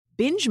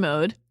Binge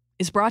Mode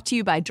is brought to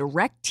you by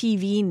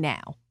DirecTV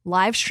Now.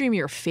 Live stream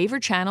your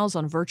favorite channels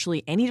on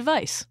virtually any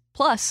device.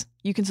 Plus,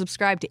 you can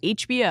subscribe to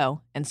HBO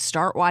and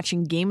start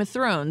watching Game of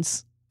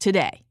Thrones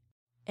today.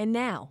 And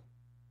now,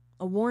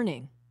 a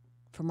warning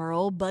from our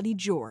old buddy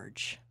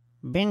George.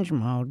 Binge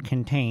Mode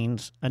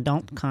contains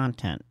adult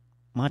content,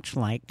 much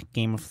like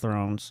Game of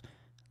Thrones,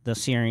 the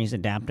series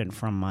adapted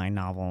from my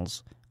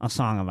novels, A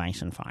Song of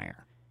Ice and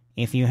Fire.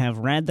 If you have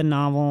read the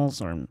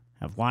novels or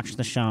have watched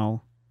the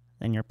show,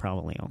 then you're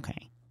probably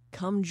okay.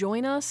 Come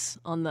join us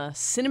on the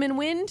Cinnamon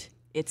Wind.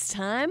 It's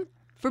time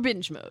for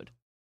Binge Mode.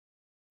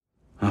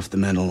 Half the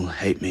men will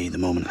hate me the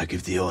moment I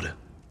give the order.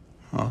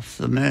 Half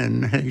the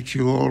men hate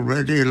you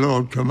already,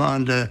 Lord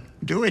Commander.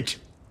 Do it.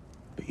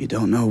 But you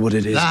don't know what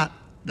it is. That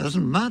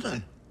doesn't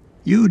matter.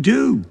 You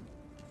do.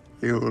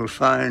 You will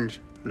find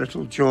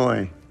little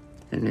joy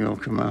in your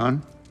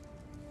command.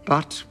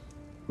 But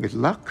with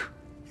luck,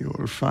 you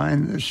will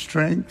find the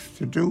strength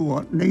to do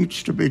what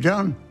needs to be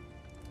done.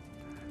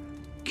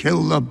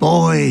 Kill the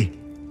boy,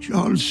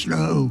 Jon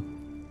Snow.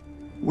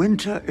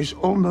 Winter is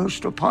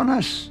almost upon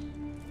us.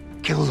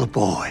 Kill the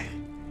boy,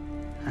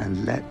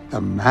 and let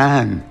the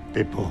man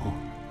be born.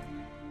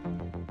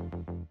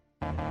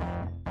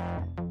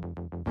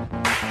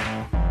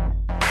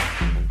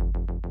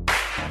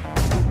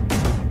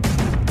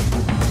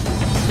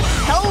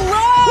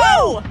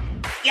 Hello!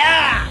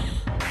 Yeah!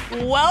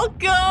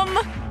 Welcome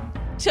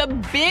to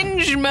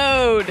Binge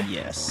Mode.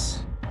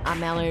 Yes. I'm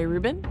Mallory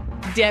Rubin,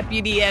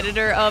 deputy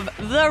editor of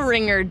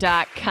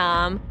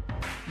TheRinger.com.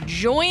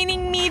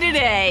 Joining me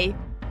today,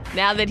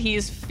 now that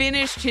he's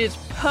finished his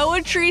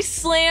poetry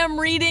slam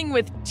reading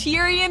with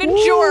Tyrion and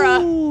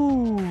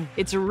Jorah,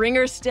 it's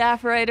Ringer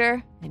staff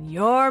writer and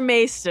your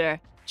maester,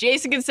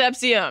 Jason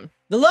Concepcion.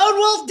 The lone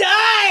wolf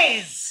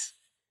dies!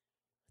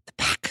 The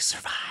pack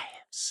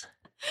survives.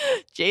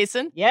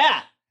 Jason?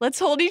 Yeah. Let's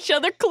hold each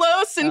other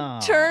close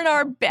and turn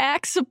our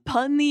backs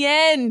upon the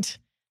end.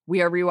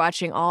 We are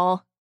rewatching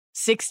all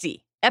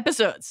 60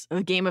 episodes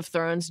of Game of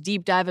Thrones,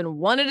 deep diving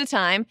one at a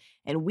time,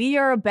 and we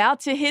are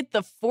about to hit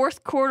the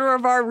fourth quarter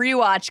of our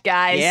rewatch,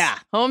 guys. Yeah.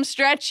 Home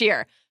stretch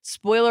here.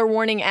 Spoiler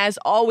warning, as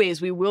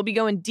always, we will be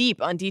going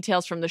deep on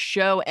details from the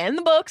show and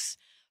the books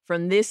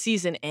from this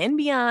season and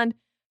beyond,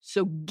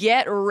 so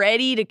get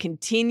ready to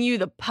continue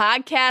the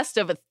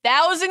podcast of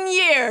 1,000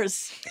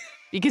 years,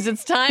 because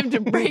it's time to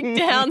break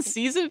down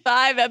Season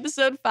 5,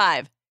 Episode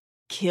 5,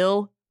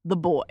 Kill the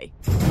Boy.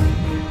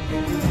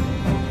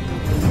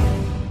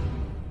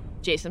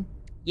 Jason.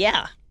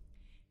 Yeah.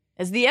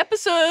 As the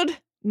episode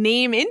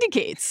name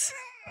indicates,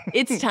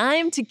 it's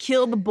time to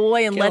kill the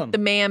boy and Kill let him. the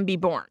man be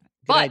born.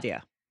 Good But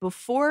idea.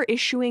 before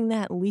issuing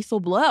that lethal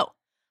blow,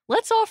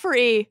 let's offer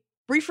a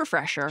brief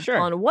refresher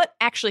on what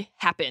actually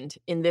happened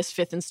in this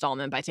fifth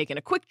installment by taking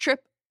a quick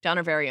trip down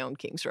our very own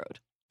King's Road.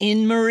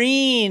 In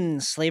Marine,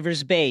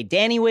 Slaver's Bay,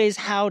 Dany weighs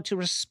how to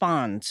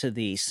respond to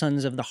the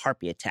Sons of the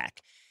Harpy attack.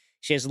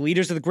 She has the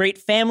leaders of the great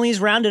families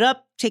rounded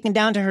up, taken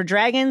down to her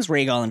dragons,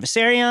 Rhaegal and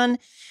Viserion.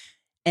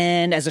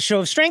 And as a show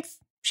of strength,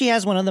 she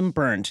has one of them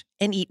burned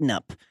and eaten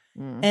up.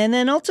 And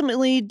then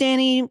ultimately,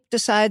 Dany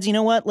decides, you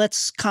know what,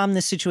 let's calm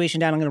this situation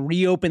down. I'm going to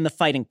reopen the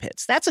fighting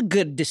pits. That's a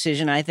good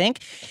decision, I think.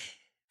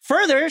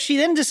 Further, she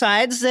then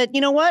decides that, you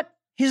know what,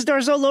 his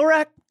Darzo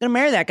Lorak, going to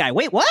marry that guy.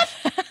 Wait, what?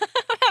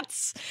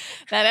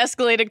 That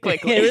escalated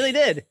quickly. It really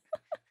did.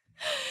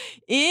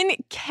 In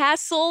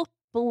Castle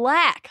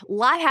Black, a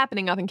lot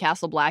happening up in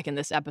Castle Black in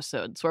this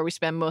episode. It's where we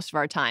spend most of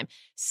our time.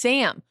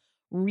 Sam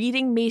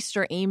reading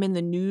Maester Aemon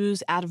the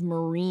news out of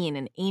Marine,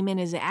 and Aemon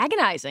is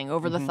agonizing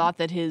over the thought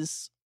that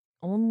his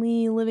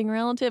only living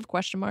relative,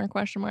 question mark,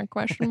 we'll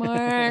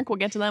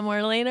get to that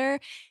more later,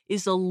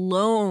 is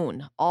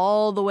alone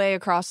all the way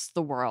across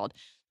the world.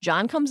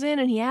 Jon comes in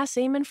and he asks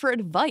Aemon for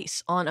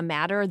advice on a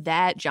matter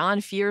that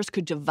Jon fears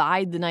could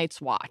divide the Night's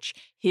Watch.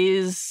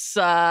 His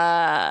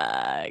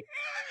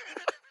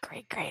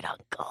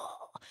great-great-uncle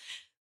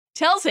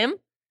tells him,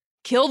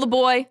 kill the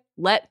boy,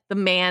 let the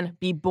man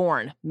be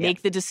born.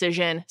 Make the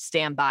decision,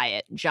 stand by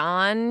it.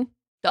 Jon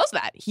does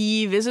that.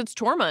 He visits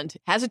Tormund,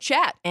 has a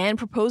chat, and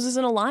proposes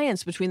an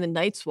alliance between the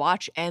Night's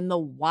Watch and the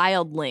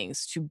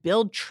Wildlings to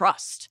build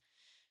trust.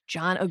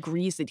 Jon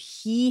agrees that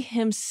he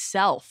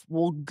himself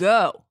will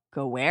go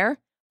where?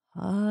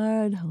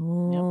 Hard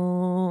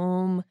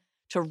home.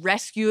 To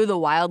rescue the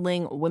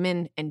Wildling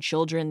women and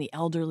children, the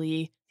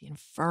elderly, the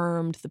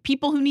infirmed, the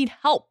people who need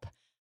help.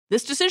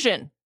 This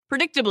decision,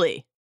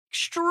 predictably,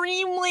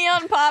 extremely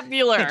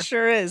unpopular. It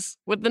sure is.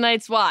 With the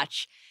Night's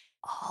Watch.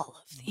 All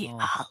of the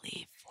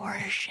Ollie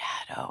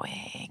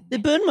foreshadowing. They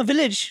burned my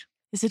village.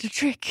 Is it a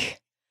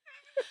trick?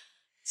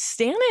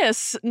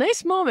 Stannis,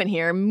 nice moment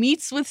here,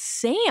 meets with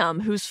Sam,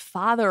 whose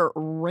father,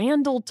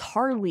 Randall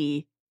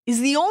Tarley, is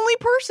the only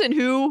person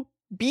who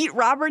beat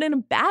Robert in a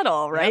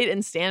battle, right? Yep.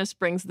 And Stannis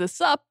brings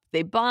this up.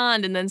 They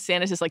bond, and then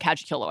Stannis is like,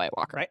 how'd you kill the White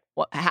Walker? Right.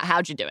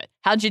 How'd you do it?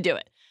 How'd you do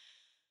it?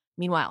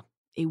 Meanwhile,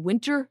 a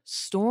winter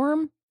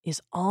storm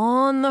is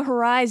on the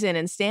horizon,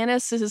 and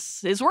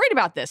Stannis is worried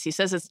about this. He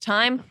says it's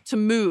time to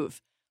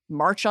move.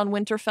 March on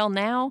Winterfell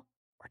now,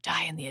 or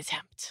die in the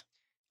attempt.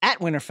 At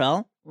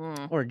Winterfell,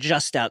 or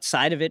just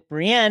outside of it,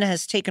 Brienne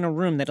has taken a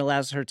room that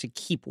allows her to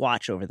keep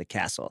watch over the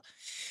castle.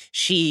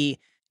 She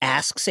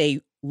asks a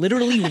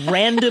literally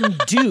random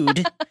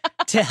dude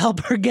to help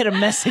her get a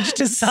message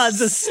to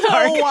Sansa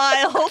Stark. So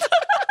wild.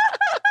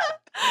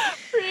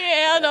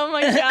 Brienne, oh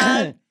my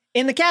God.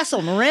 In the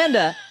castle,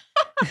 Miranda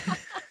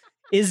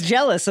is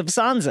jealous of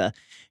Sansa,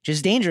 which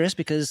is dangerous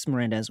because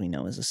Miranda, as we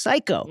know, is a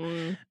psycho.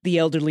 The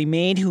elderly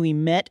maid who we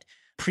met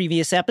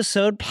previous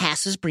episode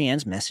passes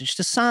Brienne's message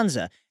to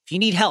Sansa. If you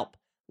need help,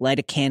 light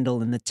a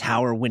candle in the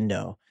tower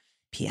window.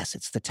 P.S.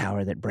 It's the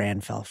tower that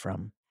Bran fell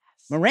from.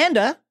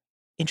 Miranda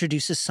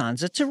introduces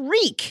Sansa to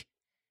Reek.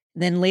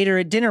 Then later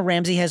at dinner,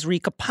 Ramsay has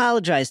Reek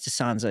apologize to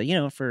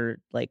Sansa, for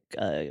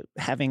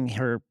having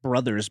her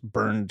brothers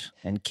burned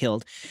and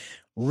killed.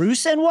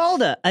 Roose and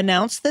Walda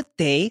announce that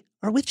they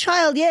are with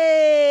child.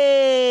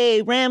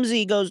 Yay!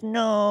 Ramsay goes,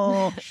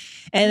 no.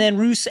 And then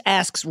Roose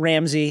asks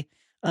Ramsay,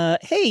 hey,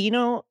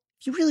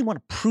 if you really want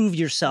to prove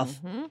yourself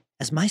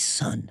as my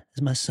son,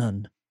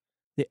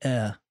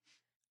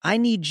 I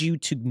need you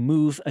to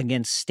move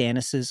against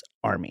Stannis'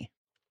 army.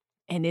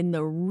 And in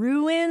the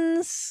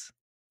ruins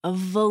of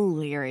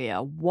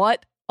Valyria,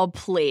 what a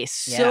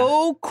place. Yeah.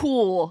 So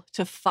cool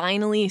to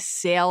finally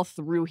sail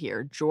through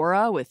here.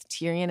 Jorah, with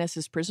Tyrion as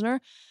his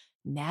prisoner,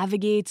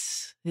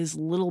 navigates his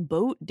little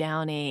boat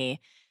down a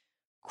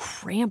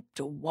cramped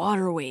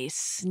waterway,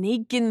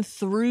 snaking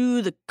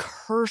through the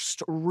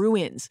cursed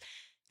ruins.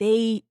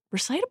 They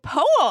recite a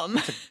poem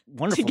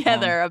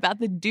together poem about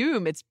the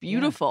doom. It's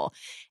beautiful.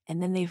 Yeah.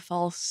 And then they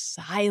fall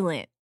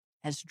silent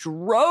as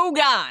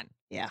Drogon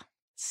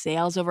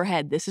sails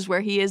overhead. This is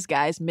where he is,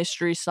 guys.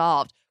 Mystery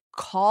solved.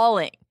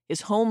 Calling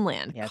his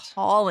homeland.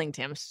 Calling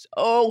to him.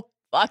 So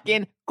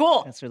fucking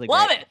cool. That's really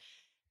Love great. it.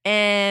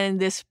 And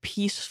this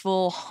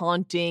peaceful,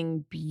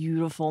 haunting,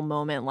 beautiful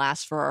moment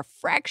lasts for a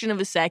fraction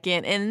of a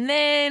second. And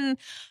then,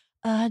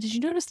 did you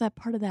notice that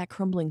part of that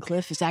crumbling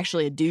cliff is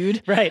actually a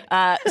dude? Right.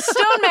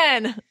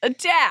 Stonemen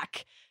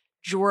attack.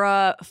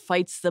 Jorah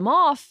fights them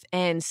off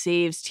and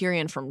saves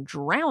Tyrion from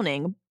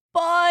drowning,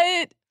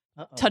 but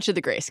touch of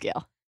the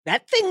grayscale.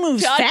 That thing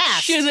moves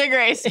fast. Touch of the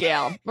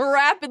grayscale.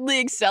 Rapidly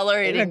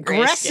accelerating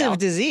aggressive grayscale.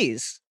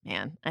 disease.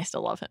 Man, I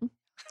still love him.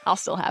 I'll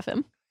still have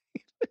him.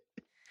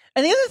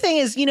 And the other thing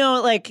is,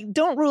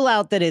 don't rule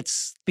out that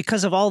it's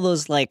because of all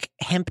those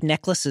hemp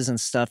necklaces and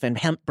stuff and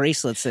hemp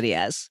bracelets that he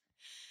has.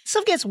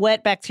 Stuff gets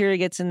wet, bacteria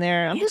gets in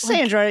there. I'm just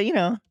saying,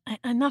 Jorah,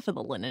 Enough of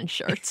the linen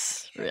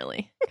shirts,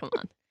 really. Come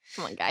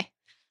on, guy.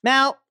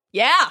 Mal.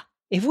 Yeah.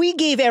 If we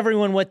gave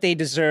everyone what they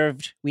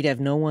deserved, we'd have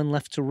no one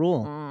left to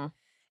rule.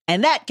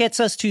 And that gets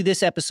us to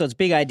this episode's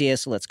big idea,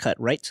 so let's cut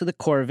right to the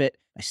core of it.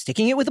 By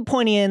sticking it with a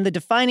pointy end, the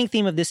defining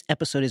theme of this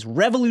episode is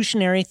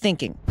revolutionary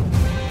thinking.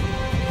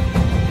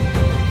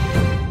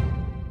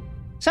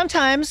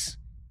 Sometimes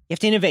you have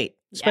to innovate,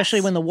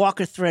 especially when the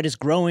Walker threat is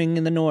growing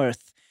in the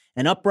north.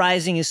 An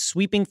uprising is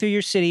sweeping through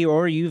your city,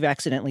 or you've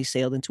accidentally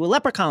sailed into a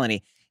leper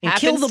colony. In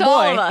Kill the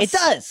Boy, it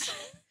does.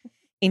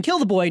 In Kill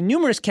the Boy,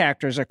 numerous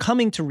characters are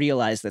coming to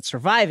realize that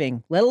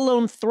surviving, let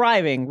alone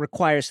thriving,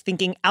 requires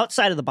thinking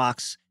outside of the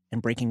box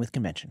and breaking with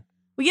convention.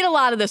 We get a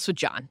lot of this with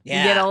Jon.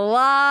 Yeah. We get a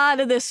lot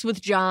of this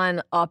with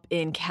Jon up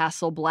in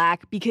Castle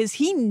Black because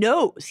he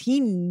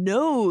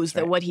knows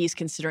that what he's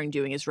considering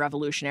doing is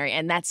revolutionary,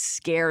 and that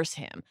scares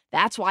him.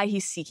 That's why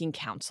he's seeking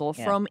counsel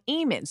from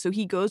Aemon. So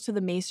he goes to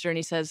the Maester and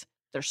he says,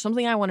 there's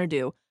something I want to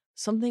do,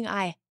 something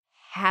I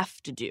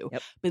have to do,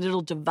 but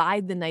it'll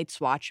divide the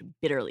Night's Watch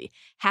bitterly.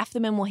 Half the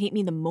men will hate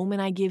me the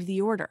moment I give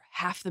the order.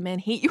 Half the men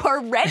hate you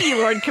already,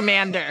 Lord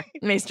Commander.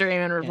 Maester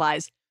Aemon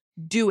replies,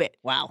 do it.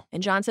 Wow.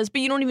 And Jon says,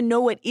 but you don't even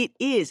know what it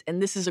is. And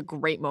this is a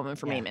great moment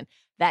for Aemon.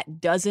 That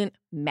doesn't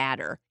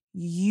matter.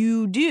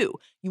 You do.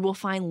 You will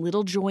find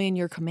little joy in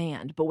your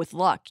command, but with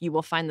luck, you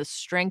will find the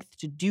strength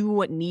to do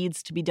what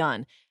needs to be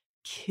done.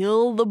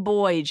 Kill the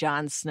boy,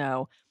 Jon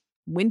Snow.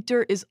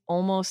 Winter is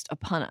almost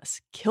upon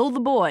us. Kill the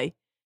boy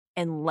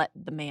and let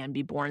the man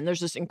be born. There's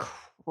this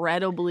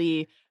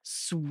incredibly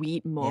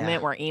sweet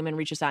moment where Aemon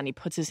reaches out and he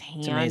puts his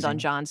hand on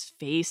Jon's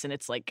face, and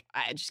it's like,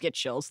 I just get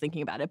chills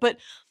thinking about it. But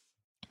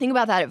think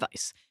about that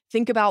advice.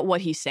 Think about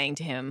what he's saying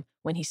to him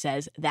when he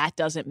says, that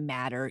doesn't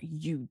matter,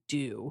 you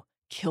do.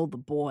 Kill the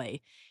boy.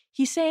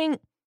 He's saying,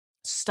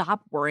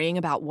 stop worrying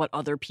about what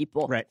other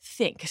people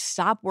think.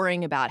 Stop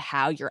worrying about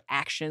how your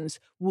actions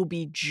will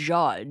be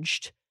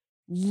judged.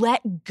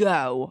 Let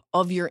go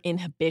of your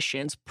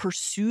inhibitions.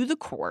 Pursue the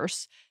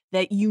course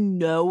that you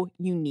know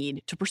you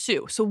need to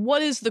pursue. So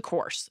what is the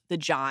course that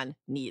Jon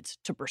needs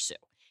to pursue?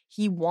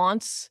 He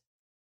wants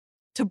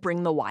to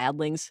bring the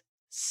wildlings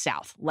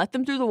south. Let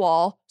them through the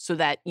wall so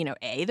that,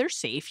 A, they're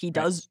safe. He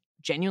does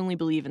genuinely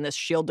believe in this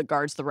shield that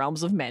guards the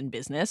realms of men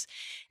business.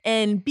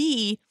 And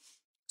B,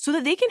 so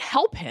that they can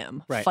help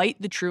him fight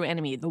the true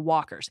enemy, the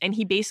Walkers. And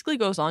he basically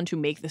goes on to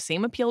make the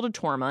same appeal to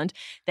Tormund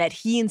that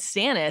he and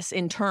Stannis,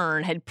 in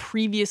turn, had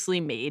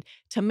previously made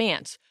to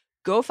Mance.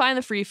 Go find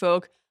the free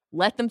folk,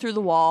 let them through the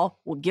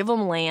wall, we'll give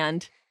them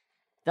land,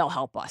 they'll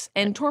help us.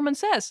 And Tormund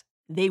says,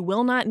 they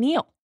will not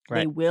kneel.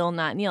 They will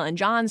not kneel. And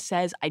Jon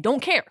says, I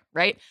don't care,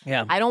 right?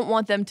 Yeah. I don't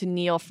want them to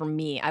kneel for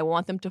me. I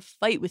want them to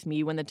fight with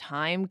me when the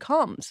time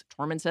comes.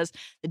 Tormund says,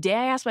 the day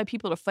I ask my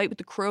people to fight with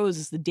the crows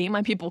is the day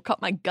my people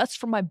cut my guts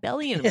from my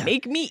belly and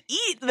make me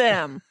eat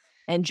them.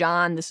 And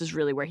Jon, this is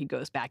really where he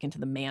goes back into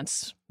the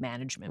manse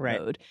management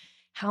mode.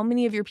 How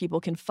many of your people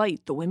can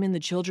fight? The women, the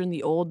children,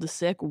 the old, the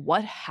sick?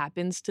 What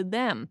happens to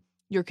them?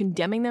 You're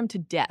condemning them to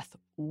death,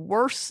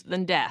 worse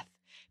than death,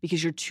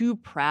 because you're too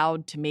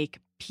proud to make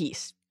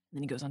peace. And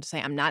then he goes on to say,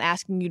 I'm not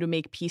asking you to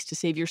make peace to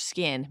save your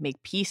skin.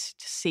 Make peace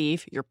to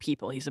save your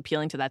people. He's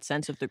appealing to that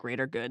sense of the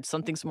greater good.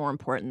 Something's more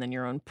important than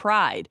your own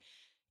pride.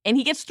 And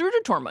he gets through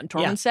to Tormund.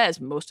 Tormund says,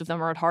 most of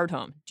them are at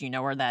Hardhome. Do you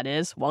know where that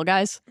is? Well,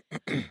 guys,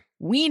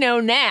 we know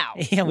now.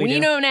 We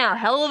know now.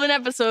 Hell of an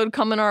episode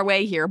coming our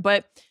way here.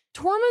 But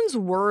Tormund's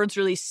words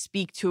really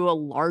speak to a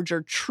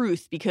larger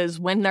truth, because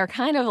when they're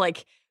kind of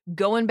like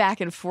going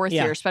back and forth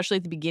here, especially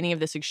at the beginning of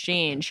this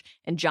exchange,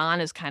 and Jon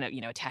is kind of,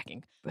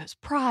 attacking his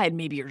pride.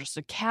 Maybe you're just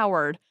a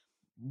coward.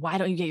 Why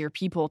don't you get your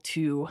people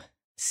to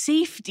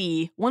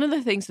safety? One of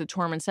the things that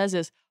Tormund says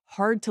is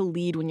hard to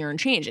lead when you're in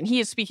change. And he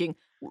is speaking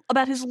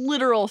about his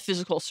literal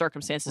physical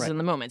circumstances in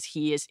the moments.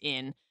 He is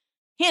in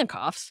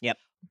handcuffs.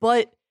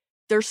 But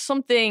there's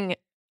something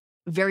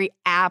very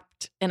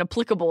apt and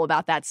applicable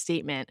about that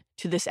statement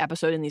to this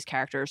episode and these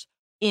characters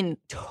in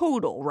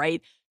total,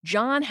 right?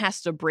 Jon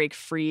has to break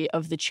free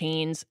of the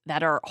chains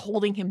that are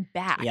holding him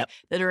back,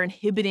 that are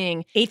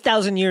inhibiting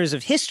 8,000 years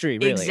of history,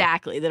 really.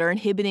 Exactly, that are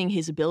inhibiting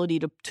his ability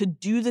to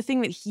do the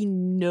thing that he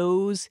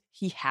knows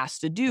he has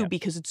to do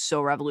because it's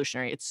so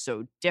revolutionary, it's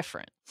so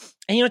different.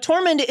 And,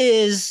 Tormund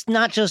is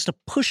not just a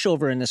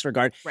pushover in this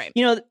regard. Right.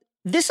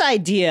 This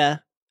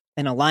idea,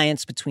 an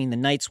alliance between the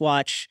Night's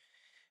Watch,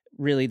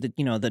 really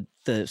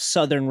the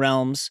southern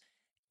realms,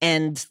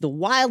 and the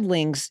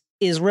wildlings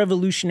is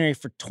revolutionary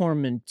for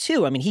Tormund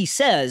too. I mean, he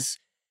says,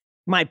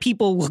 my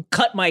people will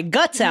cut my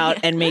guts out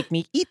and make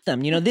me eat them.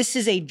 This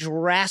is a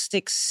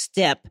drastic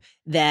step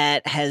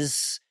that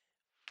has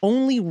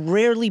only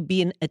rarely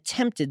been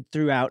attempted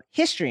throughout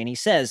history. And he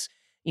says,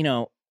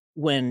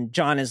 when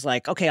Jon is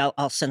like, okay,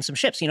 I'll send some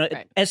ships,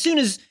 as soon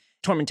as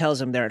Tormund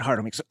tells him they're at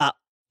Hardhome, he goes,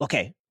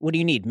 okay, what do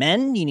you need?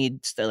 Men? You need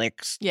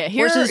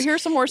horses?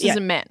 Here's some horses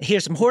and men.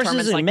 Here's some horses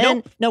Tormund's and like, men.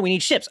 Nope. No, we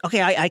need ships.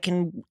 Okay, I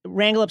can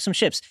wrangle up some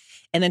ships.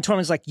 And then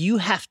Tormund's like, you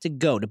have to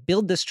go. To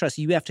build this trust,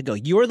 you have to go.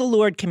 You're the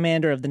Lord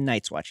Commander of the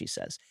Night's Watch, he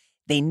says.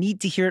 They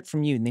need to hear it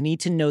from you. They need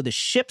to know the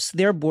ships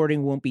they're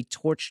boarding won't be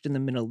torched in the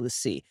middle of the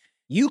sea.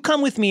 You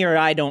come with me or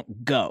I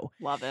don't go.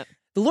 Love it.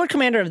 The Lord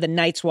Commander of the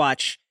Night's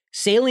Watch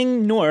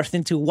sailing north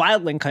into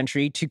wildling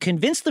country to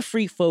convince the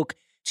free folk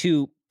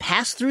to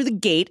pass through the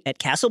gate at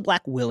Castle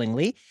Black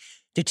willingly,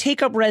 to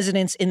take up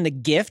residence in the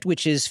Gift,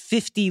 which is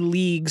 50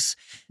 leagues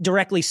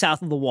directly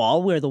south of the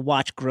Wall, where the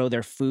Watch grow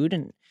their food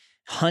and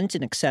hunt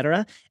and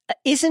etc.,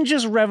 isn't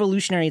just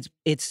revolutionary,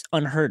 it's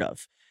unheard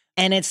of.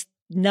 And it's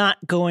not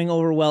going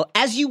over well,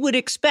 as you would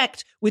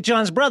expect with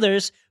Jon's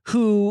brothers,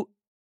 who,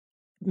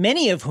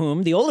 many of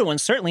whom, the older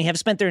ones certainly, have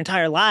spent their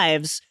entire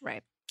lives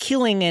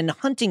killing and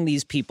hunting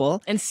these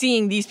people. And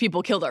seeing these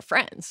people kill their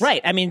friends.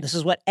 Right. I mean, this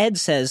is what Ed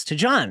says to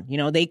Jon.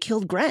 They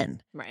killed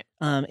Gren. Right.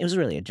 It was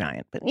really a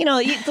giant. But,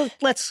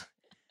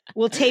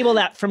 we'll table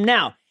that from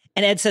now.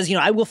 And Ed says,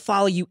 I will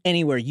follow you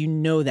anywhere. You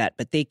know that.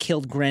 But they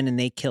killed Gren and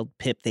they killed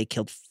Pip. They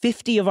killed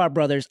 50 of our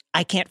brothers.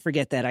 I can't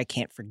forget that. I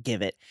can't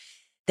forgive it.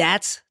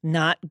 That's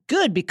not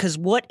good, because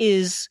what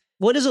is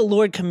a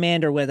Lord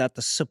Commander without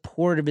the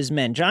support of his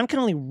men? Jon can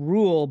only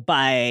rule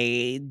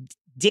by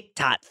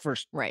diktat for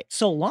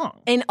so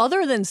long. And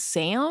other than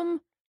Sam,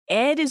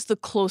 Ed is the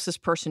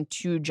closest person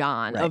to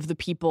Jon of the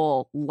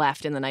people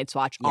left in the Night's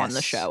Watch on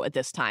the show at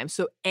this time.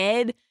 So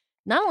Ed,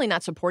 not only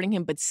not supporting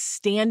him, but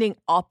standing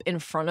up in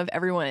front of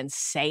everyone and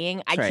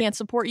saying, I can't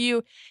support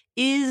you,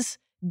 is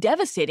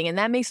devastating. And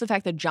that makes the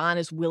fact that Jon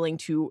is willing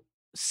to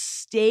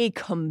stay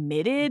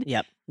committed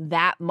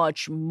that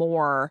much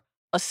more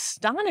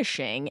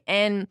astonishing.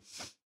 And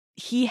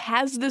he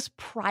has this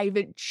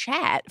private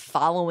chat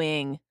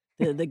following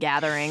the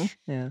gathering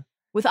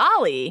with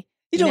Ollie.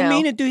 You don't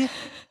mean it, do you?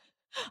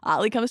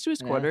 Ollie comes to his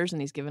quarters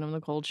and he's giving him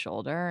the cold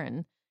shoulder.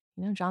 And,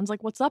 Jon's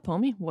like, what's up,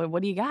 homie?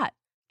 What do you got?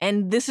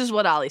 And this is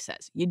what Ollie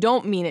says. You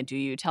don't mean it, do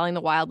you? Telling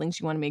the wildlings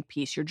you want to make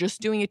peace. You're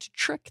just doing it to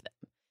trick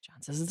them.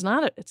 Jon says it's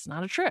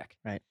not a trick.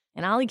 Right.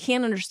 And Ollie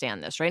can't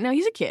understand this. Right now,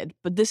 he's a kid,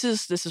 but this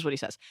is what he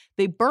says.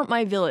 They burnt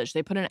my village.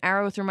 They put an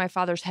arrow through my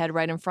father's head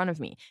right in front of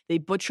me. They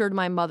butchered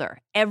my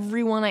mother.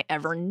 Everyone I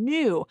ever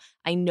knew.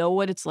 I know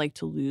what it's like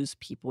to lose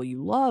people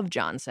you love,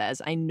 Jon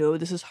says. I know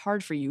this is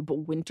hard for you,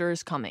 but winter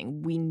is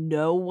coming. We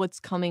know what's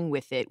coming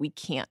with it. We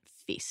can't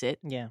face it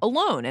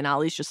alone. And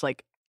Ollie's just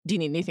like, do you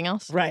need anything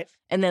else? Right.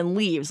 And then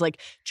leaves. Like,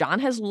 Jon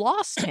has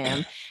lost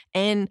him.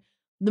 And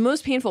the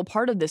most painful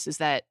part of this is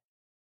that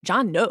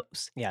Jon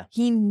knows. Yeah.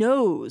 He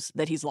knows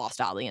that he's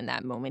lost Ollie in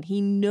that moment. He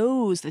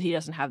knows that he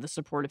doesn't have the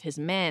support of his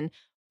men,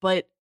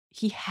 but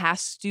he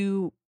has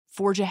to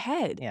forge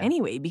ahead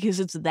anyway, because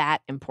it's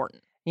that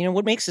important.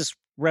 What makes this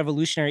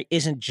revolutionary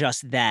isn't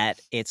just that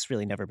it's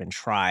really never been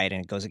tried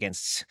and it goes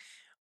against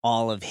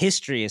all of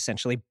history,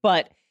 essentially.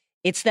 But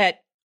it's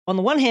that, on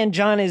the one hand,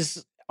 Jon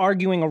is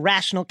arguing a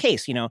rational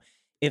case.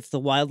 If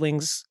the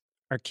wildlings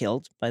are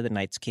killed by the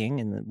Night's King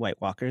and the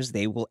White Walkers,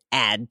 they will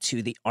add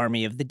to the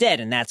army of the dead.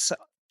 And that's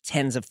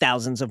tens of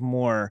thousands of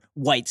more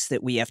whites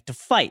that we have to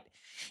fight.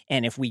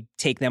 And if we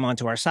take them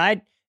onto our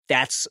side,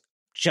 that's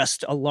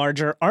just a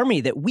larger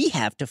army that we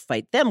have to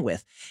fight them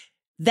with.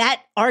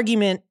 That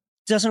argument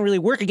doesn't really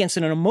work against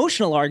an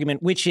emotional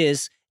argument, which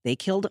is they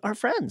killed our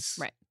friends.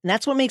 Right. And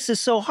that's what makes this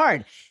so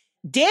hard.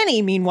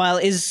 Dany, meanwhile,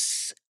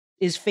 is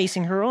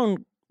facing her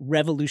own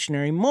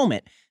revolutionary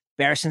moment.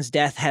 Barristan's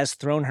death has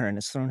thrown her, and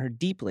it's thrown her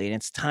deeply, and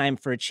it's time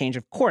for a change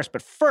of course.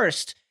 But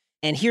first,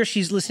 and here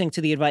she's listening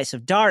to the advice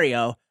of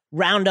Daario,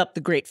 round up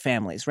the great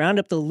families, round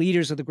up the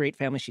leaders of the great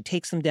families. She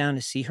takes them down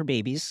to see her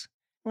babies.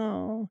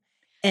 Oh.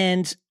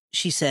 And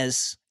she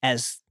says,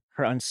 as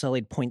her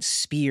Unsullied points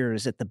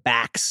spears at the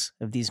backs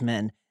of these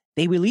men,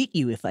 they will eat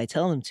you if I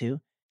tell them to.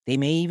 They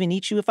may even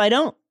eat you if I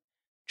don't.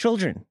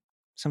 Children.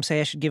 Some say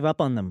I should give up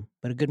on them,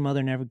 but a good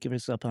mother never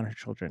gives up on her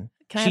children.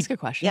 Can I ask a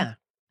question? Yeah.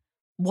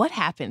 What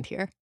happened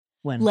here?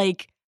 When?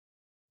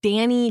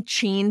 Dany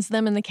chains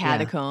them in the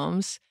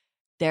catacombs. Yeah.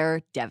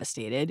 They're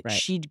devastated. Right.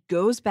 She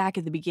goes back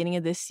at the beginning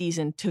of this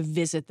season to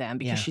visit them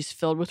because she's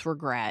filled with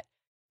regret.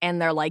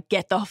 And they're like,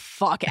 get the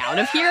fuck out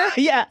of here.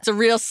 Yeah. It's a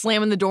real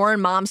slam in the door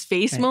in mom's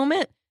face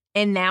moment.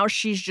 And now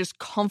she's just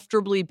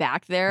comfortably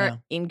back there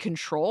in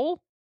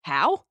control.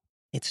 How?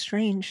 It's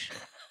strange.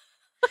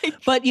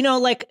 But,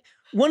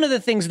 one of the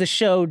things the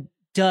show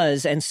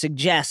does and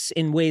suggests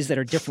in ways that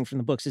are different from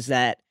the books is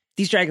that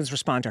these dragons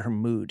respond to her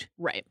mood.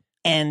 Right.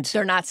 And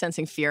they're not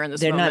sensing fear in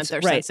this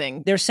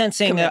moment. They're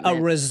sensing a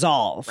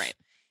resolve. Right.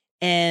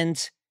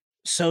 And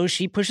so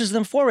she pushes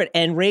them forward,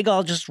 and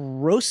Rhaegal just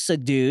roasts a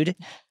dude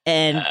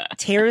and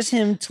tears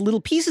him to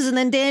little pieces, and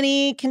then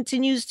Dany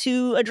continues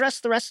to address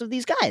the rest of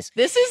these guys.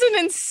 This is an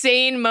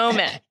insane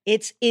moment.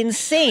 It's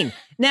insane.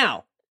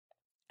 Now,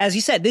 as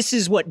you said, this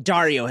is what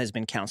Daario has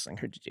been counseling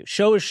her to do.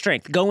 Show her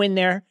strength. Go in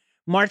there,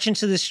 march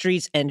into the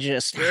streets, and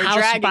just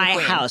house by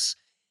house,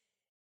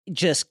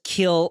 just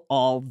kill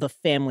all the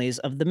families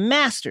of the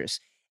masters.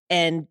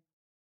 And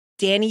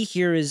Dany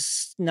here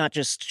is not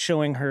just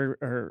showing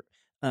her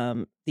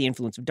the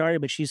influence of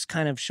Daario, but she's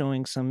kind of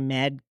showing some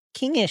mad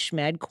kingish,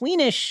 mad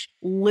queenish.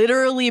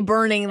 Literally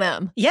burning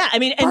them. Yeah, I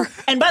mean,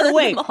 and by the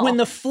way, when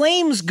the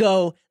flames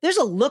go, there's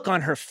a look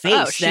on her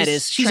face that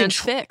is she's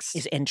transfixed.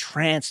 Is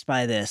entranced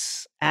by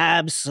this.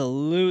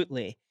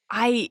 Absolutely.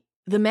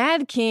 The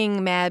Mad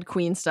King, Mad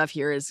Queen stuff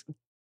here is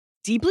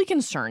deeply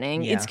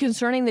concerning. Yeah. It's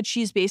concerning that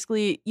she's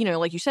basically,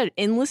 like you said,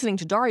 in listening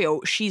to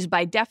Daario, she's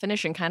by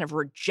definition kind of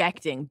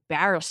rejecting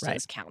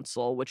Barristan's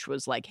counsel, which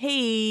was like,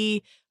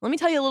 hey, let me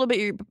tell you a little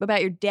bit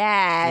about your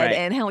dad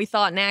and how he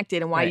thought and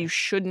acted and why you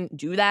shouldn't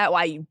do that,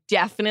 why you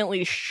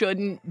definitely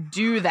shouldn't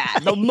do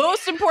that. The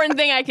most important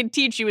thing I can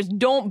teach you is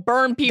don't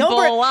burn people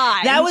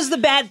alive. That was the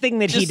bad thing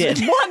that he did.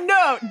 One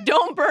note,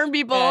 don't burn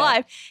people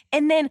alive.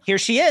 And then here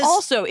she is.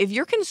 Also, if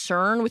you're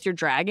concerned with your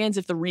dragons,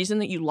 if the reason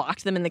that you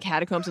locked them in the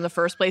catacombs in the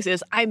first place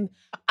is I'm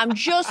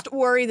just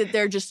worried that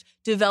they're just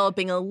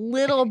developing a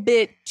little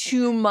bit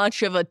too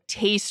much of a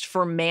taste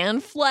for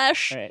man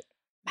flesh. Right.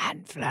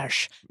 Man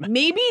flesh.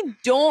 Maybe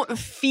don't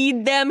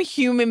feed them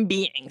human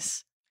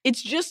beings.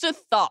 It's just a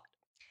thought.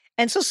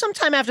 And so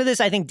sometime after this,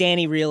 I think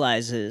Dany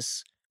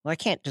realizes, well, I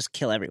can't just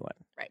kill everyone.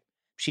 Right.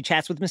 She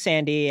chats with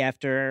Missandei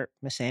after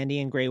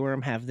Missandei and Grey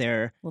Worm have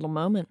their little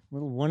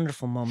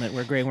wonderful moment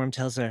where Grey Worm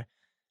tells her,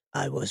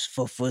 I was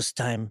for first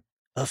time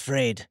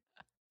afraid.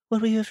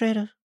 What were you afraid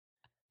of?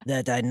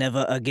 That I'd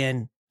never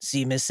again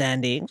see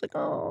Missandei. I was like,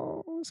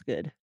 oh, it's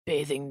good.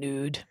 Bathing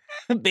nude.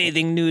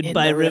 Bathing nude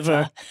by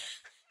river.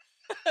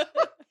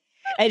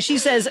 And she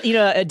says,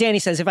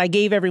 Dany says, if I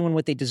gave everyone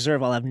what they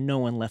deserve, I'll have no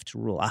one left to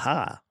rule.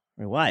 Aha.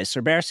 Very wise.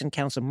 Sir Barristan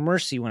counts of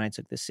mercy when I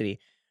took the city,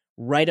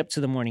 right up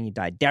to the morning he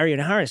died. Daario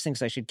Naharis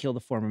thinks I should kill the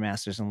former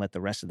masters and let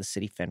the rest of the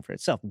city fend for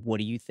itself. What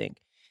do you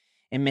think?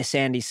 And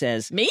Missandei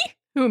says, me?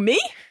 Who, me?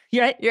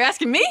 You're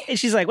asking me? And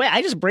she's like, wait,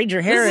 I just braid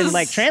your hair and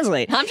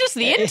translate. I'm just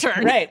the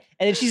intern. Right.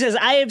 And then she says,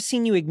 I have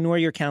seen you ignore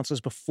your counsels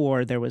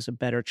before there was a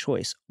better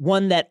choice.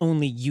 One that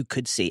only you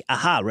could see.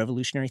 Aha,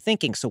 revolutionary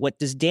thinking. So what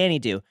does Dany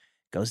do?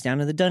 Goes down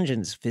to the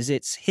dungeons,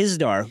 visits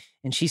Hisdar.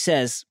 And she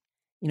says,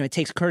 it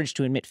takes courage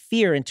to admit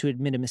fear and to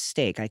admit a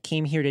mistake. I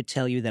came here to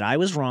tell you that I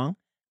was wrong.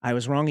 I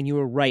was wrong and you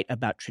were right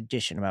about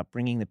tradition, about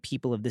bringing the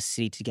people of this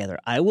city together.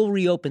 I will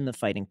reopen the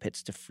fighting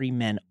pits to free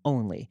men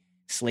only.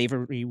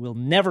 Slavery will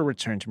never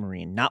return to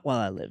Meereen, not while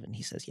I live. And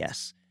he says,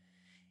 yes.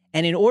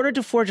 And in order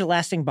to forge a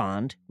lasting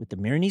bond with the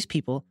Meereenese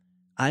people,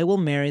 I will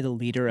marry the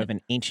leader of an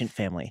ancient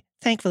family.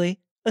 Thankfully,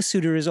 a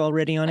suitor is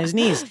already on his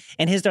knees.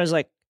 And Hisdar's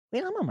like,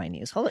 wait, I'm on my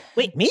knees. Hold it.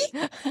 Wait, me?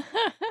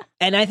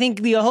 And I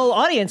think the whole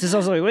audience is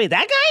also like, wait,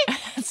 that guy?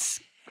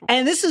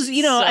 And this is,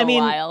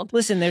 wild.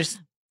 Listen, it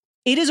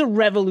is a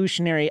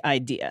revolutionary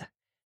idea.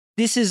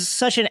 This is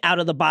such an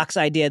out-of-the-box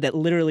idea that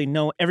literally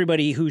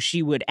everybody who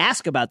she would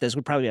ask about this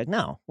would probably be like,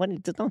 no,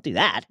 don't do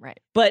that. Right.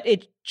 But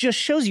it just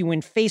shows you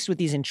when faced with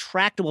these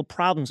intractable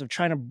problems of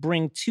trying to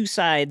bring two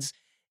sides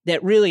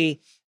that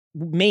really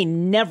may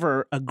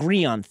never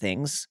agree on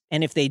things,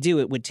 and if they do,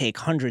 it would take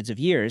hundreds of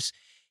years,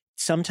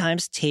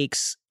 sometimes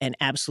takes an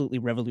absolutely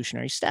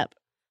revolutionary step.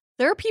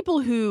 There are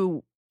people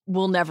who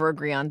will never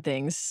agree on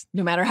things,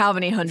 no matter how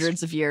many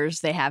hundreds of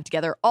years they have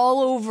together, all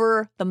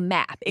over the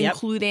map,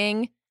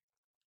 including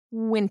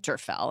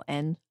Winterfell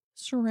and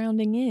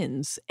surrounding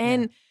inns.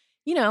 And,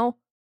 you know,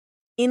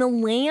 in a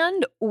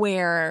land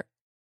where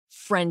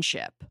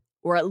friendship,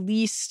 or at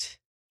least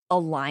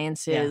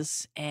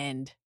alliances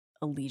and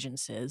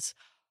allegiances,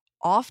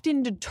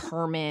 often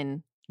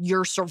determine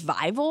your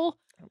survival,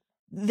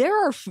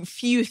 there are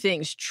few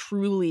things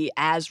truly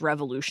as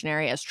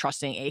revolutionary as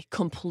trusting a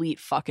complete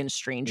fucking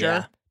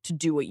stranger to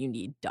do what you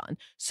need done.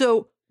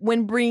 So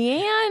when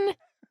Brienne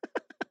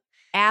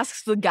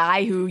asks the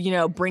guy who, you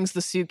know, brings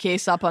the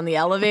suitcase up on the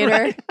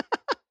elevator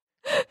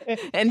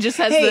and just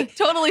has the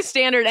totally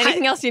standard,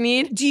 anything else you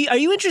need? Are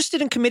you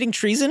interested in committing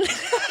treason?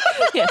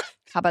 Yeah.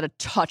 How about a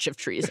touch of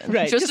treason?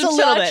 Right. Just a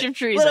touch of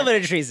treason. A little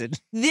bit of treason.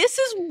 This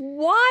is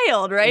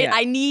wild, right? Yeah.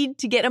 I need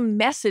to get a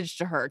message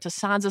to her, to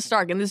Sansa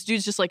Stark. And this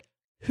dude's just like,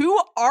 who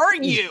are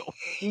you?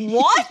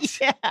 What?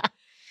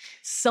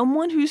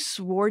 Someone who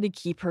swore to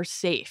keep her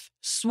safe.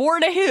 Swore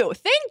to who?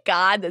 Thank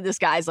God that this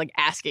guy's like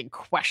asking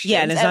questions.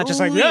 Yeah, and it's not just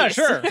like, yeah,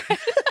 sure.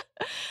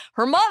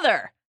 Her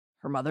mother.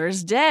 Her mother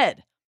is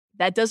dead.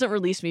 That doesn't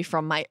release me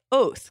from my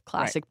oath.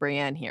 Classic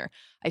Brienne here.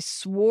 I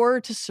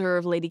swore to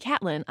serve Lady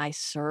Catelyn. I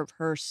serve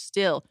her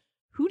still.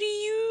 Who do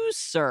you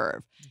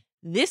serve?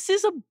 This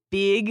is a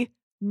big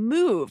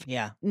move.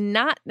 Yeah.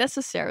 Not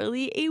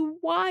necessarily a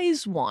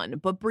wise one,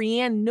 but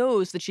Brienne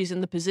knows that she's in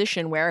the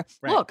position where,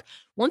 look,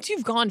 once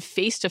you've gone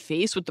face to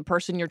face with the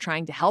person you're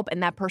trying to help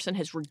and that person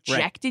has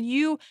rejected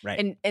you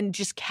and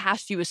just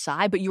cast you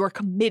aside, but you are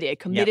committed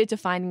to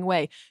finding a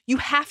way, you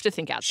have to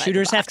think outside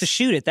Shooters the box. have to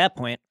shoot at that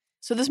point.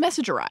 So this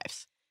message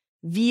arrives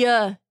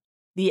via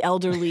the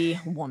elderly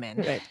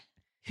woman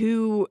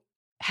who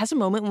has a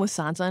moment with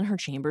Sansa in her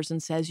chambers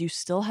and says, you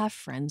still have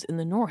friends in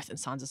the north. And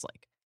Sansa's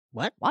like,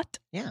 What?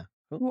 Yeah.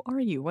 Who are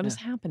you? What is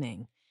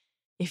happening?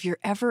 If you're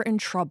ever in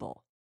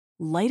trouble,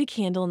 light a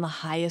candle in the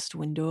highest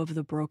window of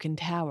the broken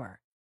tower.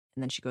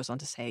 And then she goes on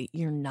to say,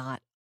 you're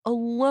not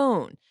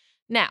alone.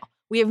 Now,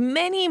 we have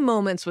many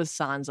moments with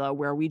Sansa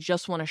where we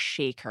just want to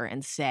shake her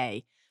and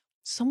say,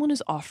 someone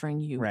is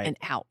offering you an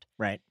out.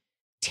 Right.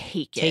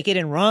 Take it. Take it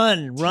and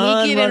run.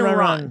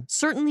 Run.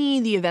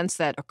 Certainly the events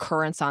that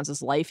occur in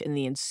Sansa's life in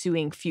the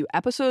ensuing few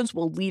episodes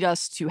will lead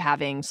us to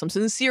having some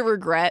sincere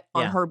regret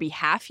on her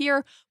behalf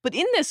here. But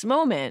in this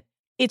moment,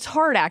 it's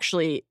hard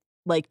actually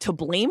like to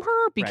blame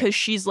her because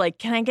she's like,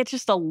 can I get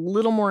just a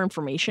little more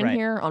information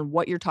here on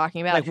what you're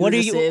talking about? Like, who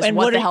this is, and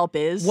what the help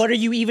is? What are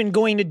you even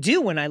going to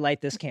do when I light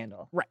this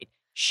candle? Right.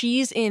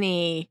 She's in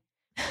a,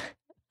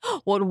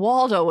 what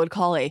Waldo would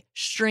call a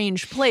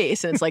strange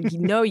place. And it's like,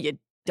 no, you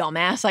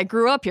dumbass, I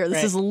grew up here.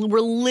 This is, we're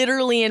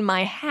literally in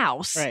my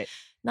house. Right.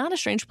 Not a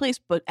strange place,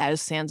 but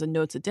as Sansa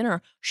notes at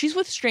dinner, she's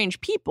with strange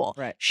people.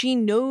 Right. She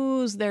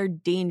knows they're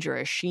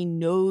dangerous. She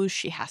knows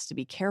she has to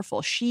be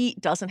careful. She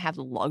doesn't have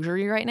the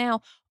luxury right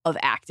now of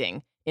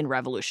acting in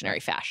revolutionary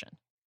fashion.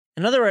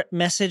 Another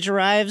message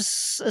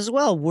arrives as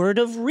well. Word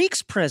of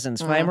Reek's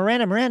presence via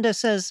Miranda. Miranda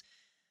says,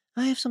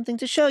 I have something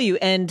to show you.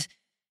 And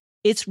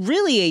it's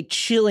really a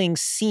chilling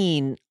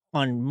scene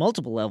on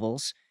multiple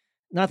levels,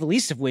 not the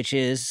least of which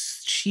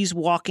is she's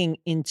walking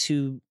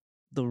into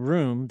the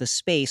room, the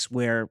space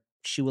where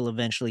she will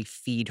eventually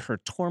feed her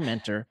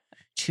tormentor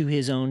to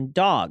his own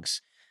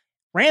dogs.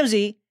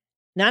 Ramsay,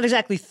 not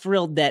exactly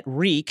thrilled that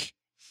Reek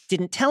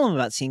didn't tell him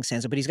about seeing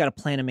Sansa, but he's got a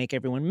plan to make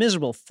everyone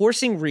miserable,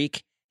 forcing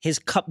Reek, his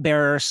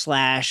cupbearer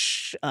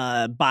slash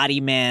body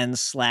man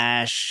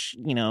slash,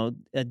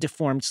 a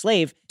deformed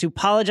slave, to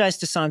apologize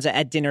to Sansa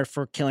at dinner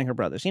for killing her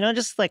brothers.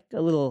 Just like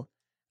a little,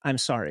 I'm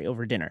sorry,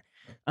 over dinner.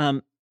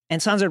 And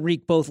Sansa and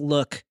Reek both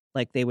look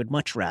like they would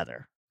much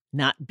rather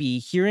not be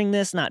hearing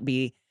this, not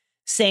be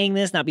saying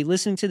this, not be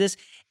listening to this.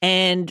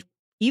 And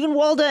even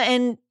Walda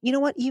and, you know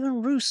what,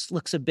 even Roose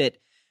looks a bit,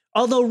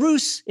 although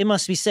Roose, it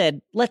must be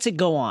said, lets it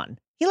go on.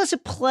 He lets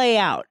it play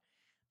out.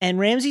 And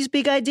Ramsay's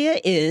big idea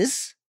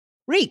is,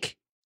 Reek,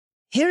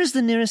 here's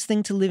the nearest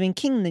thing to living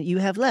king that you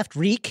have left.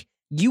 Reek,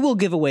 you will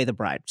give away the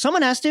bride.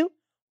 Someone has to.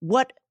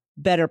 What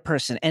better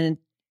person? And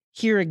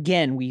here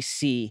again, we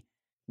see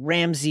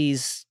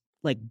Ramsay's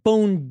like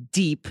bone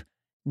deep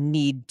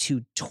need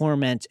to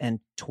torment and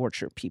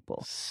torture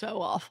people.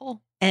 So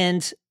awful.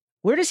 And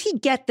where does he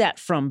get that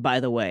from,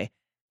 by the way?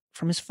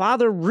 From his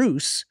father,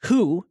 Roose,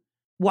 who,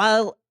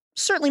 while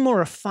certainly more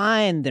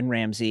refined than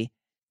Ramsay,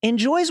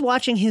 enjoys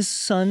watching his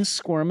son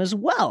squirm as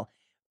well.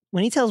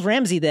 When he tells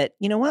Ramsay that,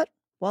 you know what,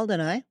 Walda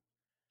and I,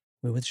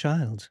 we're with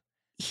child.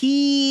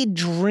 He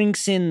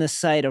drinks in the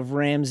sight of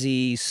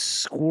Ramsay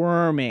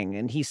squirming,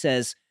 and he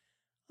says,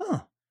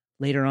 oh,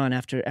 later on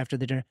after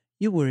the dinner,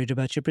 you worried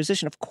about your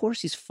position. Of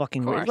course he's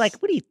fucking worried. Like,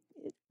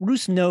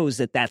 Roose knows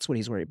that that's what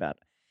he's worried about.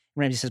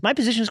 Ramsay says, my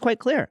position is quite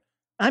clear.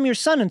 I'm your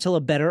son until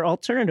a better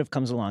alternative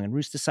comes along. And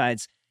Roose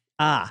decides,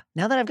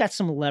 Now that I've got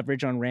some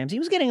leverage on Ramsay, he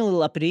was getting a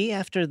little uppity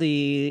after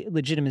the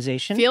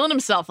legitimization. Feeling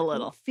himself a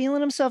little.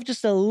 Feeling himself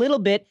just a little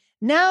bit.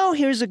 Now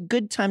here's a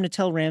good time to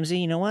tell Ramsay,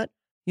 you know what?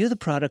 You're the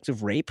product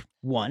of rape,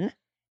 1.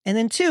 And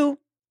then 2,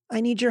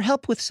 I need your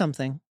help with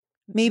something.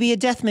 Maybe a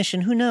death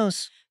mission, who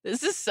knows?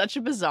 This is such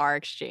a bizarre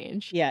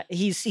exchange. Yeah,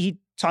 he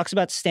talks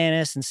about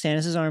Stannis and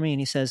Stannis' army,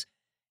 and he says,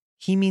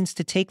 he means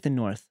to take the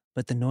North,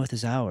 but the North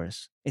is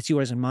ours. It's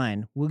yours and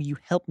mine. Will you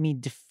help me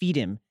defeat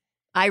him?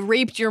 I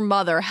raped your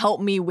mother.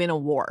 Help me win a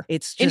war.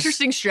 It's just,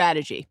 interesting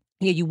strategy.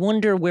 Yeah, you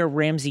wonder where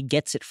Ramsay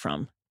gets it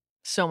from.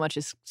 So much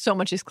is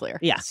clear.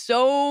 Yeah.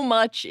 So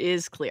much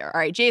is clear. All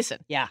right, Jason.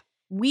 Yeah.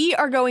 We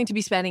are going to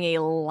be spending a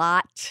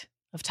lot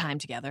of time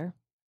together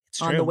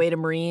on the way to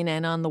Marine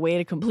and on the way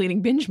to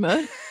completing binge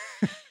mode.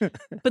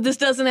 But this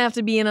doesn't have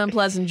to be an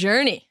unpleasant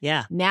journey.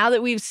 Yeah. Now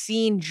that we've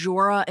seen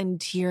Jorah and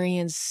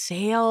Tyrion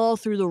sail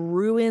through the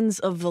ruins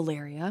of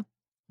Valyria,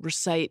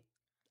 recite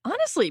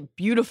honestly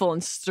beautiful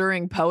and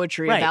stirring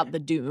poetry about the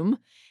Doom,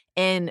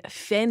 and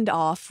fend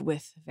off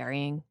with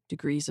varying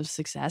degrees of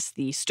success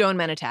the Stone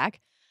Men attack,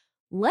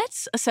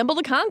 let's assemble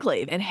the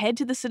conclave and head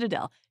to the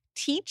Citadel.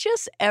 Teach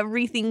us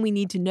everything we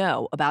need to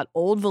know about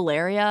Old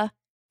Valyria,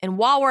 and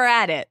while we're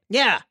at it,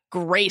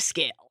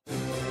 grayscale.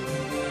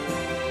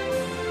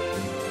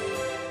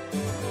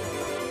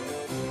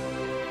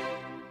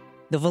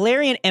 The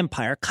Valyrian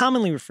Empire,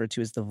 commonly referred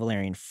to as the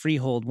Valyrian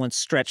Freehold, once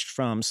stretched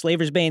from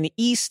Slaver's Bay in the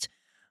east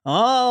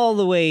all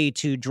the way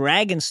to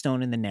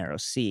Dragonstone in the Narrow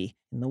Sea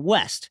in the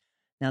west.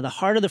 Now, the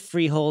heart of the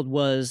Freehold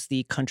was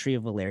the country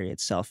of Valyria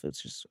itself.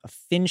 It's just a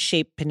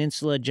fin-shaped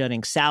peninsula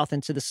jutting south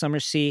into the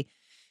Summer Sea,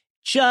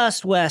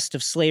 just west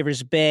of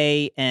Slaver's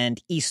Bay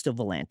and east of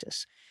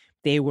Volantis.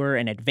 They were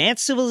an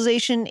advanced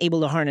civilization able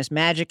to harness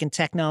magic and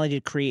technology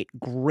to create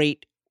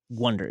great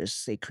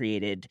wonders. They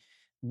created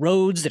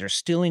roads that are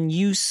still in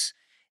use.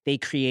 They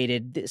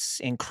created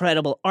this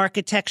incredible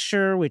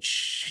architecture,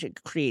 which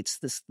creates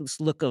this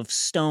look of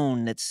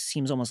stone that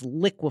seems almost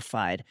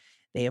liquefied.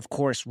 They, of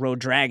course, rode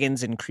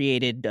dragons and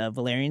created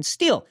Valyrian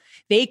steel.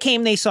 They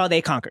came, they saw,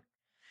 they conquered.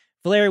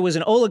 Valyria was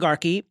an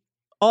oligarchy.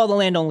 All the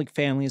land-owning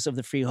families of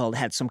the Freehold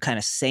had some kind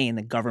of say in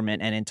the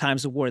government, and in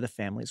times of war, the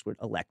families would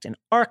elect an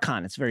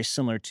archon. It's very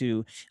similar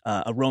to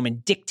a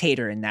Roman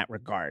dictator in that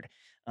regard.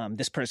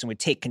 This person would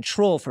take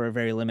control for a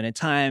very limited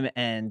time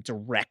and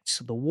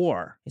direct the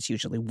war. It's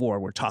usually war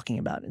we're talking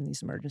about in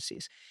these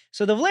emergencies.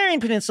 So the Valyrian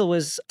Peninsula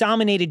was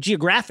dominated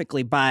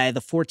geographically by the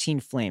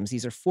 14 Flames.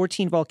 These are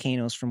 14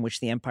 volcanoes from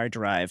which the empire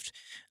derived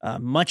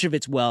much of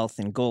its wealth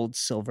in gold,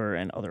 silver,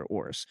 and other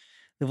ores.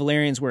 The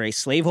Valyrians were a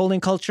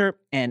slaveholding culture,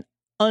 and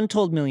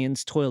untold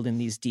millions toiled in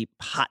these deep,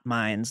 hot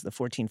mines, the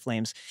 14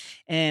 Flames.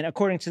 And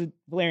according to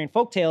Valyrian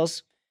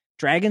folktales,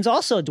 dragons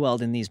also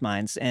dwelled in these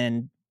mines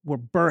and were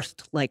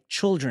birthed like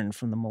children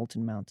from the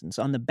molten mountains.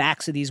 On the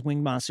backs of these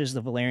winged monsters,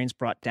 the Valyrians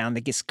brought down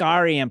the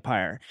Giscari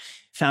Empire,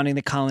 founding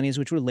the colonies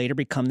which would later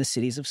become the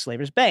cities of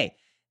Slaver's Bay.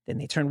 Then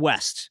they turned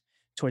west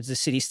towards the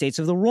city-states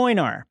of the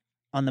Rhoynar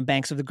on the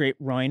banks of the great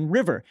Rhoyne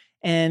River.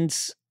 And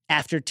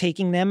after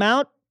taking them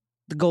out,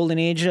 the golden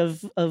age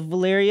of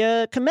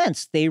Valyria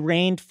commenced. They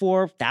reigned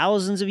for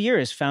thousands of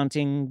years,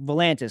 founding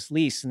Volantis,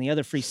 Lys, and the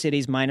other free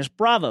cities minus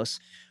Braavos.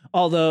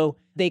 Although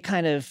they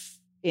kind of,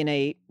 in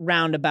a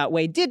roundabout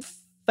way, did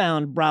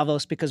found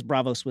Braavos because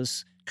Braavos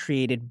was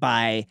created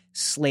by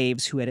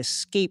slaves who had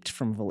escaped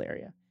from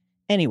Valyria.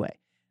 Anyway,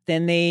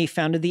 then they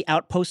founded the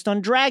outpost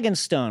on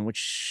Dragonstone,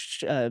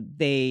 which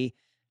they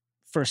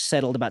first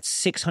settled about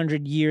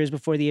 600 years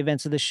before the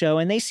events of the show,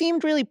 and they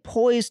seemed really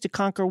poised to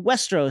conquer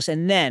Westeros,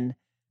 and then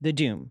the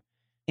Doom.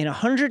 In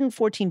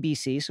 114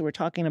 BC, so we're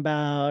talking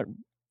about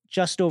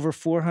just over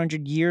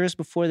 400 years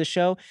before the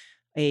show,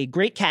 a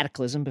great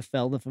cataclysm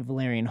befell the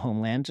Valyrian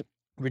homeland,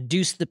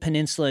 reduced the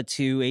peninsula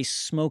to a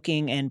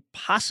smoking and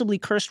possibly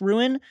cursed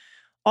ruin.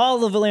 All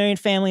the Valyrian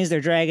families,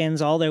 their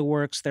dragons, all their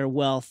works, their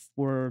wealth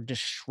were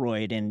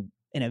destroyed in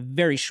a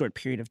very short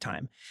period of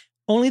time.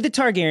 Only the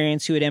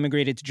Targaryens, who had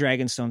emigrated to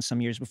Dragonstone some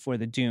years before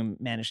the Doom,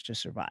 managed to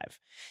survive.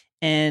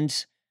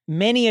 And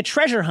many a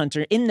treasure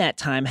hunter in that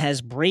time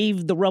has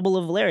braved the rubble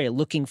of Valyria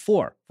looking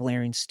for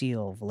Valyrian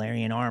steel,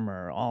 Valyrian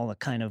armor, all the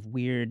kind of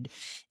weird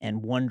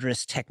and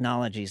wondrous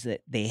technologies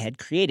that they had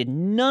created.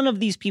 None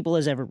of these people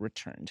has ever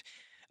returned.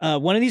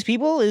 One of these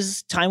people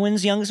is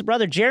Tywin's youngest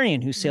brother,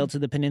 Jaerion, who sailed to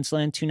the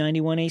peninsula in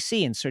 291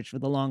 AC in search for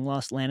the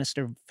long-lost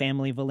Lannister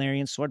family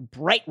Valyrian sword,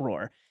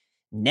 Brightroar,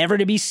 never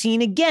to be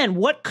seen again.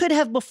 What could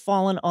have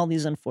befallen all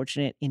these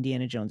unfortunate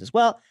Indiana Joneses?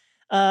 Well,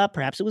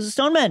 perhaps it was the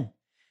Stone Men.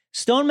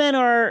 Stone Men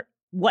are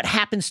what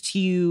happens to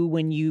you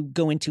when you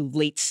go into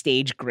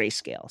late-stage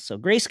grayscale. So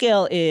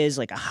grayscale is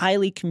like a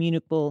highly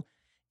communicable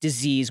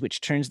disease which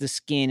turns the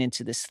skin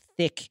into this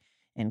thick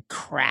and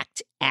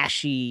cracked,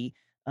 ashy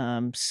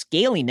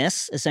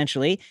scaliness,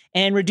 essentially,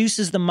 and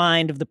reduces the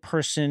mind of the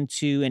person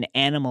to an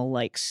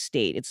animal-like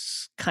state.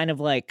 It's kind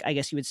of like, I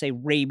guess you would say,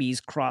 rabies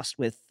crossed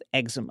with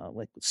eczema,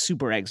 like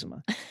super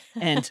eczema.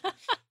 And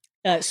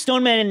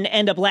Stonemen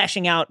end up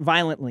lashing out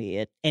violently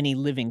at any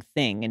living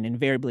thing and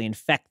invariably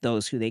infect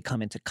those who they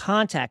come into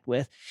contact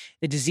with.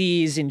 The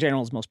disease in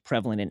general is most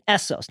prevalent in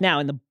Essos. Now,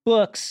 in the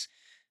books,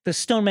 the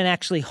Stonemen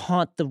actually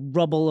haunt the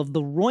rubble of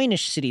the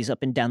Rhoynish cities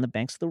up and down the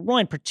banks of the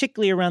Rhoyne,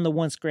 particularly around the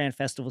once grand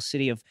festival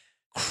city of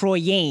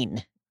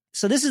Croyane.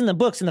 So this is in the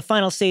books. In the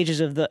final stages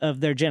of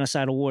their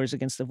genocidal wars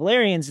against the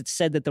Valyrians, it's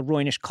said that the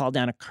Rhoynish called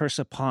down a curse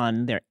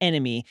upon their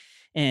enemy,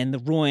 and the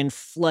Rhoyne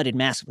flooded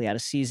massively out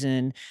of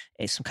season.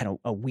 Some kind of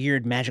a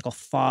weird magical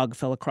fog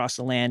fell across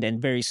the land,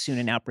 and very soon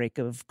an outbreak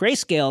of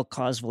greyscale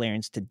caused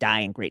Valyrians to die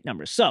in great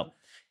numbers. So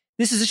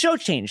this is a show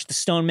change. The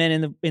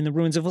Stonemen in the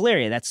ruins of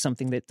Valyria. That's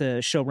something that the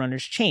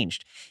showrunners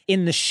changed.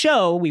 In the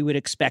show, we would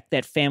expect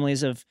that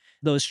families of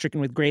those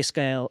stricken with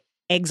greyscale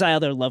exile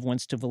their loved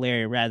ones to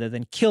Valyria rather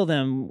than kill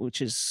them,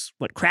 which is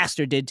what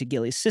Craster did to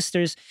Gilly's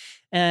sisters.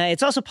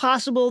 It's also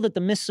possible that the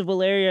mists of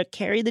Valyria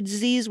carry the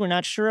disease. We're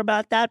not sure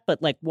about that,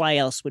 but like, why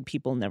else would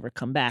people never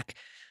come back?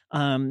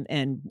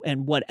 And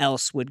what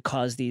else would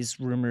cause these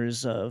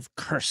rumors of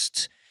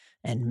cursed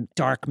and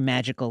dark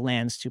magical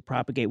lands to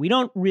propagate? We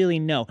don't really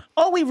know.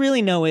 All we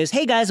really know is,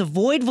 hey guys,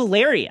 avoid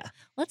Valyria.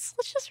 Let's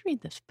just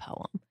read this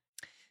poem.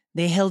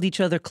 They held each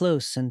other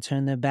close and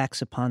turned their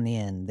backs upon the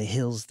end, the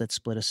hills that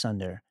split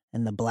asunder,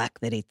 and the black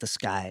that ate the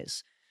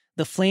skies.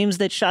 The flames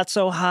that shot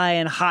so high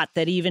and hot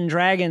that even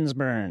dragons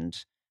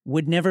burned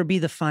would never be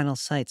the final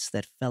sights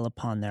that fell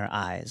upon their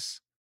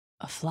eyes.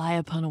 A fly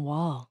upon a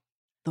wall,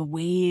 the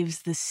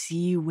waves the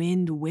sea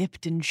wind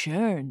whipped and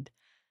churned,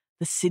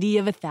 the city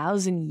of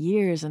 1,000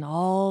 years and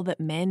all that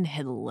men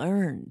had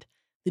learned.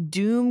 The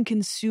doom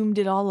consumed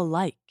it all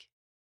alike,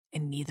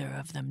 and neither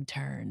of them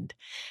turned.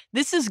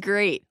 This is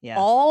great. Yeah.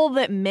 All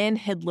that men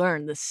had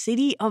learned, the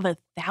city of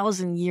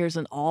 1,000 years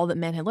and all that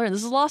men had learned.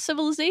 This is lost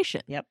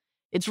civilization. Yep.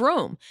 It's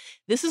Rome.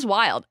 This is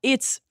wild.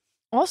 It's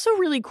also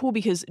really cool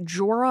because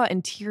Jorah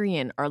and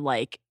Tyrion are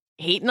like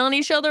hating on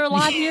each other a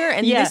lot here.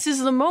 And Yeah. this is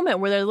the moment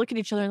where they look at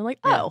each other and they're like,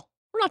 oh, Yeah.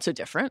 we're not so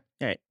different.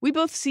 Right. We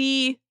both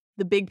see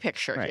the big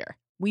picture Right. here.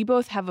 We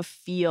both have a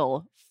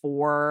feel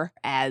for,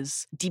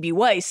 as D.B.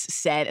 Weiss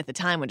said at the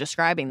time when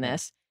describing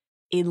this,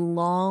 a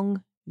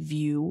long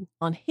view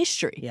on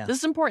history. Yeah. This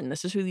is important.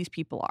 This is who these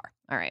people are.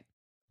 All right.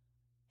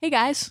 Hey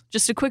guys,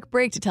 just a quick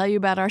break to tell you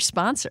about our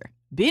sponsor.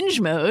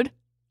 Binge Mode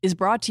is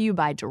brought to you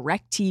by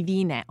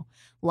DirecTV Now.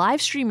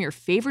 Live stream your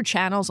favorite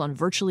channels on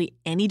virtually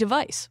any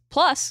device.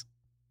 Plus,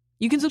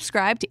 you can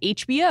subscribe to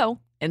HBO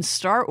and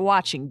start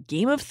watching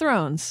Game of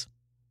Thrones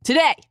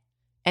today.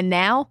 And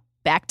now,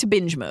 back to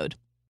Binge Mode.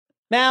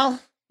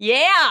 Mal,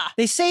 Yeah!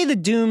 they say the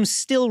doom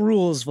still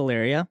rules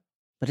Valyria,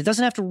 but it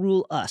doesn't have to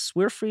rule us.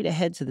 We're free to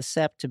head to the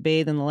Sept to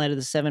bathe in the light of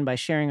the Seven by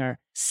sharing our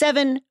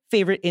 7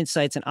 favorite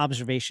insights and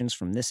observations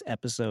from this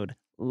episode,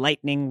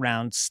 lightning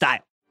round style.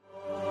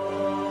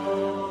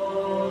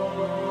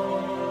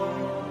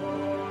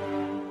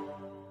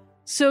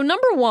 So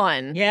number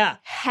one Yeah.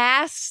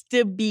 has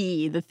to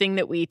be the thing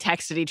that we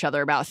texted each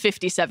other about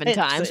 57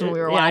 It's- times when we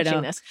were yeah, I know.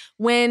 watching this.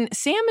 When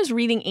Sam is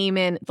reading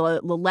Aemon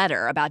the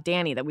letter about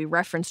Dany that we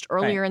referenced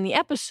earlier in the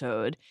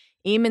episode,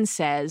 Aemon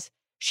says,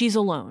 she's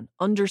alone,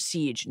 under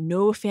siege,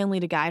 no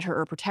family to guide her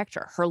or protect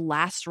her. Her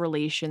last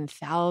relation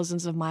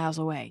thousands of miles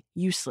away,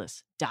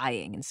 useless,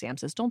 dying. And Sam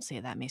says, don't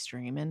say that, Maester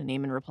Aemon. And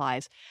Aemon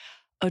replies,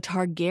 a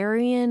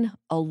Targaryen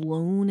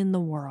alone in the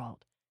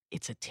world.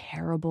 It's a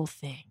terrible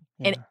thing.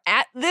 And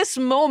at this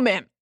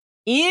moment,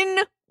 in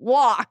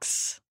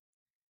walks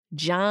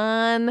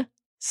Jon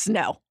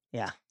Snow.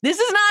 Yeah. This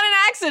is not an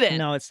accident.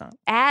 No, it's not.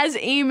 As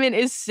Aemon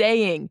is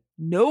saying,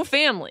 no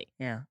family,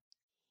 Yeah.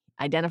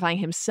 identifying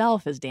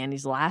himself as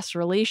Dany's last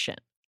relation,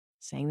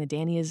 saying that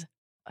Dany is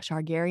a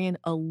Targaryen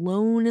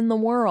alone in the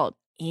world.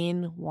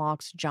 In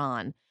walks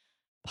Jon.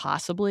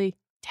 Possibly,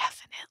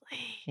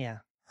 definitely, Yeah.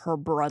 her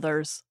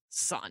brother's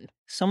son.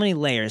 So many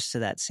layers to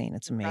that scene.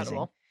 It's amazing.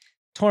 Incredible.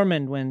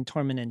 When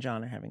Tormund and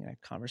Jon are having a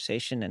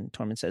conversation, and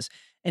Tormund says,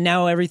 and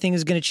now everything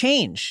is going to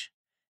change.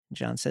 And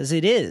Jon says,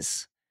 it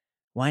is.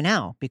 Why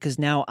now? Because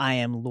now I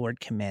am Lord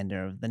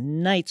Commander of the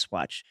Night's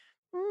Watch.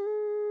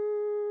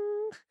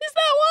 Is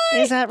that why?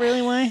 Is that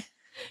really why?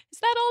 Is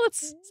that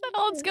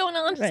all that's going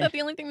on? Is Right. that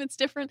the only thing that's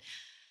different?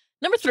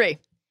 Number 3,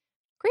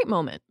 great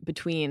moment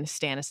between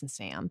Stannis and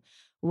Sam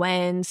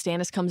when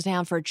Stannis comes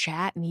down for a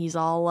chat and he's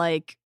all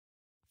like,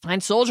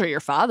 fine soldier, your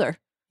father.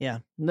 Yeah.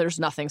 There's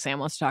nothing Sam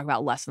wants to talk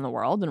about less in the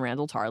world than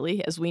Randall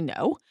Tarley, as we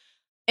know.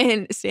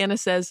 And Stannis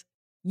says,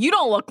 you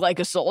don't look like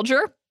a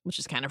soldier, which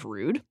is kind of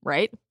rude,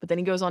 right? But then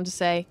he goes on to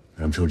say,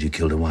 I'm told you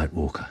killed a White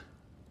Walker.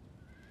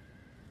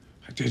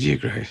 Did you,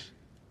 Grace?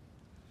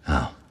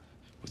 How?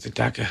 With a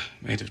dagger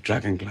made of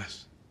dragon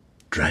glass.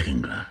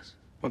 Dragon glass?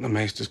 What the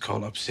maesters call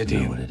You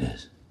obsidian. know what it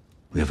is?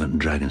 We haven't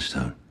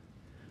Dragonstone.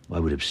 Why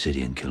would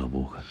obsidian kill a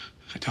walker?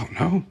 I don't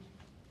know.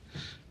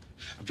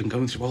 I've been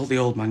going through all the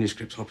old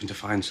manuscripts hoping to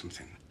find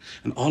something.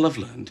 And all I've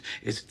learned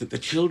is that the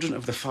children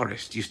of the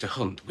forest used to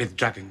hunt with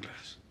dragon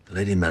glass. The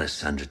Lady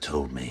Melisandre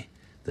told me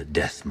that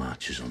death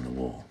marches on the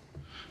wall.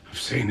 I've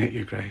seen it,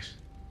 your grace.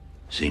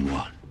 Seen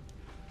what?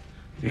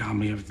 The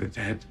army of the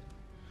dead.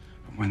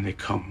 And when they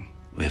come,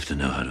 We have to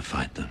know how to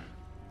fight them.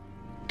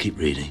 Keep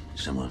reading,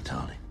 Samuel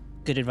Tarly.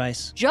 Good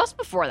advice. Just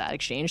before that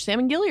exchange, Sam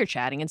and Gilly are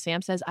chatting, and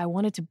Sam says, I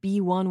wanted to be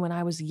one when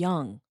I was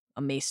young,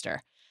 a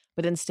maester.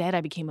 But instead,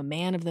 I became a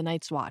man of the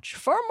Night's Watch.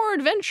 Far more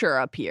adventure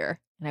up here,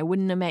 and I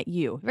wouldn't have met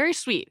you. Very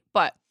sweet.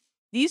 But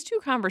these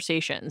two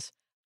conversations,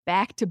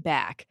 back to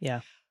back,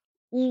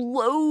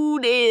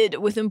 loaded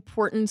with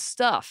important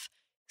stuff.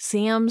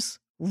 Sam's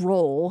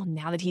role,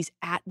 now that he's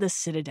at the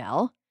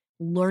Citadel,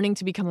 learning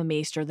to become a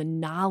maester, the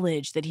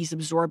knowledge that he's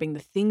absorbing, the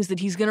things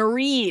that he's going to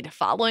read,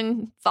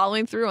 following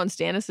through on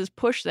Stannis'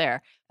 push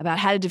there about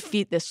how to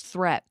defeat this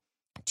threat.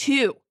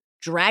 2,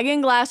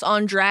 Dragonglass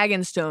on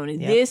Dragonstone.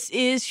 Yep. This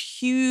is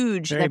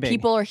huge. Very that big.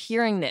 people are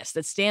hearing this,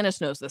 that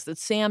Stannis knows this, that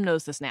Sam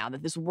knows this now,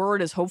 that this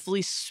word is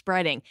hopefully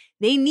spreading.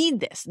 They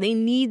need this. They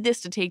need this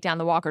to take down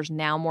the Walkers.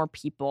 Now more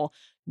people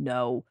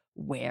know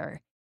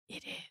where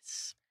it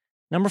is.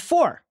 Number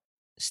 4,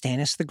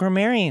 Stannis the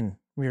Grammarian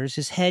rears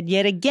his head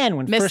yet again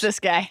when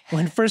This guy.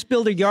 when First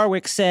Builder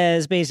Yarwick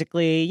says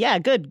basically, yeah,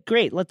 good,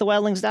 great, let the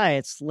wildlings die.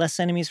 It's less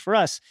enemies for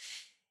us.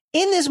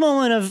 In this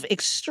moment of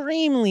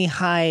extremely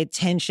high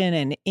tension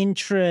and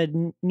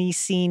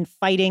intra-Nicene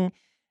fighting,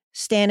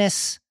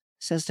 Stannis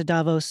says to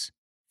Davos,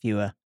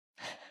 Viewer,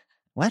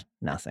 what?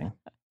 Nothing.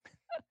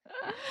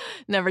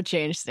 Never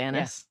changed, Stannis.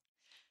 Yeah.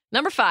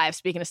 Number 5,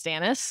 speaking of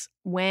Stannis,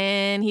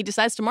 when he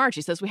decides to march,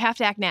 he says, we have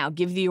to act now.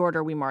 Give the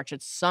order. We march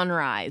at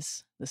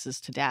sunrise. This is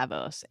to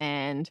Davos.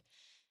 And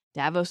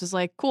Davos is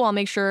like, cool, I'll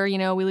make sure,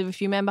 we leave a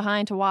few men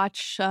behind to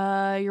watch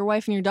your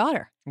wife and your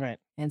daughter. Right.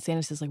 And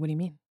Stannis is like, what do you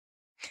mean?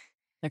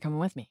 They're coming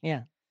with me.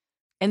 Yeah.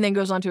 And then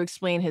goes on to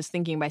explain his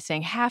thinking by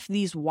saying, half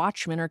these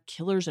watchmen are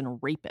killers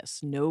and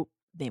rapists. No,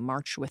 they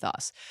march with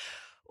us.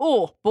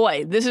 Oh,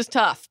 boy, this is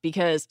tough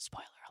because,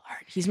 spoiler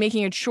alert, he's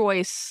making a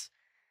choice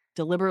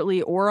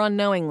deliberately or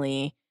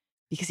unknowingly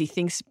because he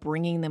thinks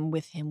bringing them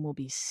with him will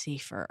be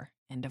safer.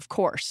 And of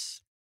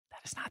course, that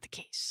is not the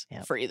case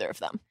for either of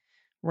them.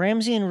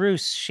 Ramsay and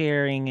Roose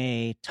sharing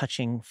a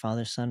touching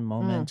father-son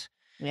moment.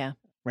 Yeah.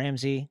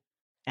 Ramsay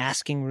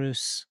asking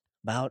Roose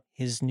about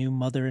his new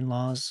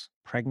mother-in-law's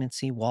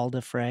pregnancy,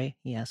 Walda Frey.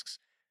 He asks,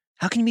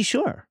 how can you be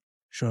sure?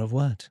 Sure of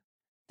what?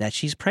 That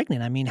she's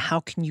pregnant. I mean, how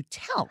can you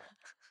tell?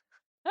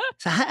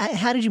 So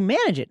how did you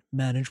manage it?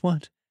 Manage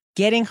what?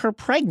 Getting her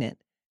pregnant.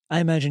 I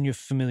imagine you're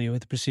familiar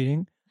with the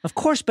proceeding. Of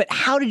course, but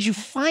how did you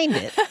find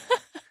it?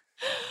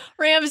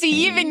 Ramsay,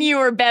 even you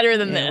are better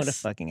than this. What a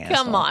fucking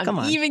asshole. Come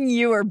on. Even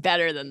you are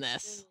better than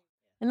this.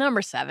 And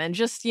number 7,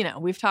 just,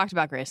 we've talked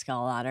about Greyscale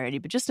a lot already,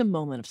 but just a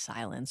moment of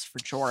silence for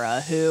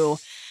Jorah, who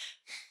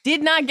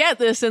did not get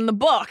this in the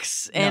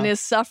books and is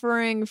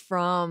suffering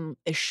from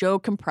a show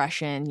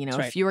compression.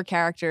 right. Fewer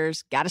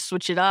characters, got to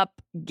switch it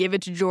up, give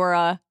it to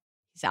Jorah.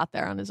 He's out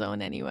there on his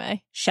own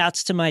anyway.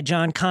 Shouts to my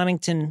John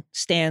Connington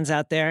stands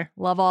out there.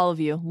 Love all of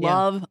you. Yeah.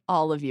 Love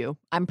all of you.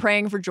 I'm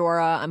praying for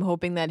Jorah. I'm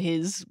hoping that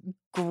his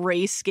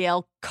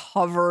grayscale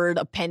covered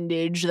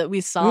appendage that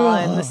we saw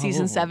in the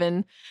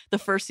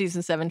first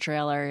season 7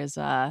 trailer is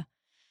not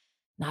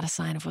a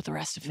sign of what the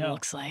rest of him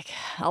looks like.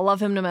 I'll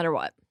love him no matter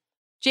what.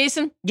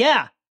 Jason?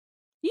 Yeah.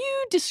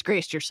 You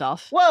disgraced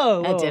yourself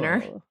Whoa. at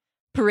dinner,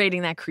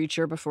 parading that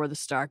creature before the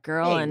Stark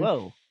girl. Hey, and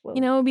whoa. it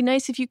would be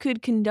nice if you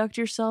could conduct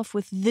yourself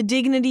with the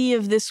dignity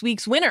of this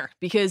week's winner,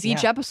 because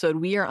each episode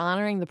we are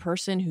honoring the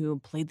person who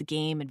played the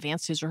game,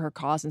 advanced his or her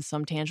cause in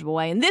some tangible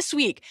way. And this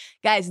week,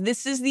 guys,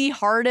 this is the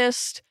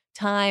hardest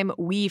time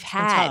we've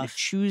had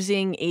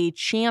choosing a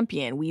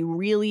champion. We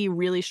really,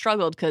 really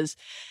struggled because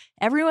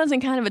everyone's in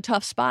kind of a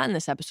tough spot in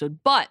this episode.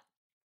 But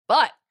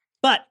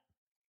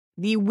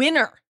the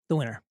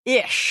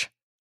winner-ish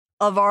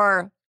of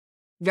our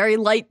very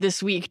light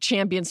this week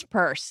champion's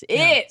purse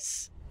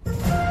is...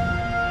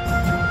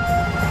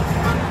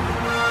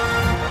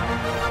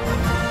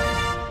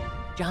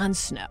 Jon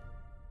Snow.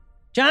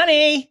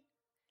 Johnny!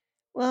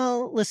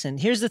 Well, listen,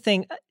 here's the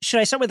thing.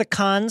 Should I start with the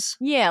cons?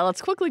 Yeah,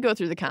 let's quickly go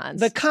through the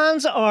cons. The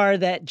cons are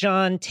that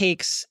Jon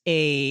takes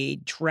a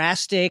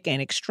drastic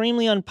and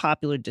extremely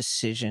unpopular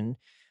decision,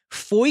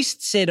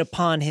 foists it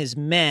upon his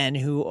men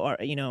who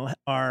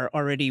are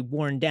already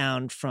worn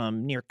down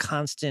from near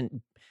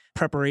constant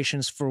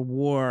preparations for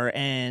war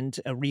and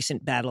a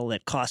recent battle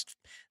that cost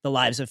the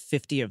lives of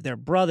 50 of their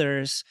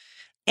brothers.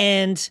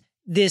 And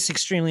this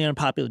extremely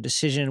unpopular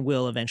decision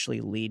will eventually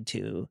lead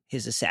to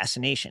his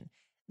assassination.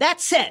 That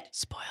said,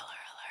 spoiler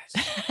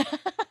alert.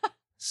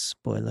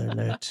 Spoiler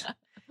alert.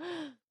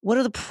 What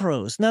are the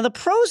pros? Now, the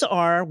pros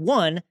are,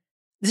 1,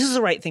 this is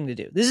the right thing to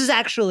do. This is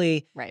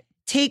actually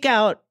take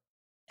out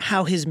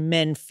how his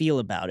men feel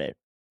about it.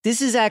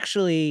 This is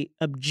actually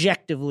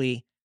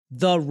objectively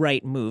the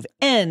right move.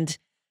 And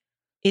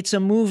it's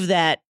a move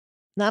that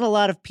not a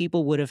lot of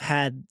people would have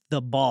had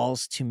the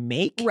balls to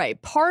make.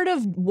 Right. Part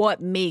of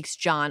what makes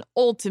Jon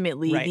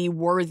ultimately the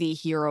worthy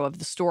hero of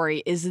the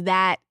story is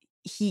that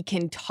he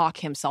can talk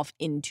himself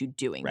into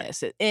doing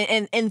this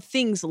and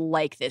things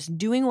like this,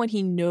 doing what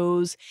he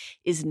knows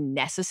is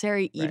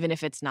necessary, even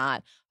if it's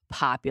not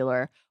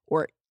popular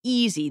or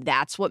easy.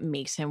 That's what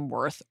makes him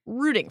worth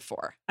rooting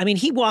for. I mean,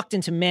 he walked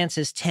into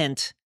Mance's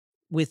tent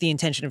with the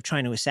intention of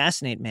trying to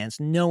assassinate Mance,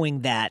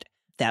 knowing that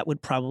that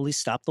would probably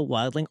stop the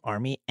wildling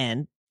army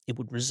and it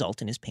would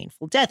result in his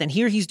painful death. And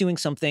here he's doing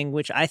something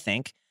which I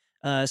think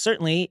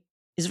certainly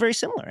is very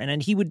similar.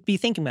 And he would be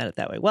thinking about it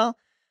that way. Well,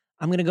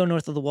 I'm going to go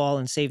north of the wall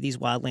and save these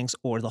wildlings,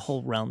 or the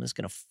whole realm is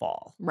going to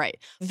fall. Right.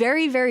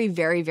 Very, very,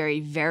 very,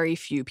 very, very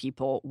few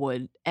people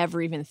would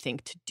ever even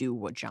think to do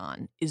what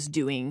Jon is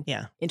doing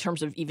in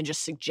terms of even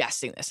just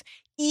suggesting this.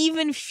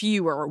 Even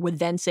fewer would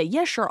then say,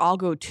 yeah, sure, I'll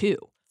go too.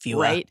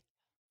 Fewer. Right?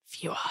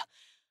 Fewer.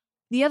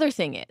 The other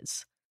thing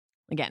is,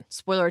 again,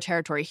 spoiler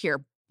territory here,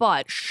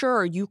 but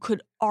sure, you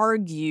could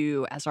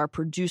argue, as our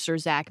producer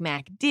Zach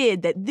Mack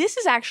did, that this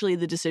is actually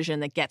the decision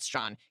that gets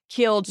Jon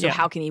killed, so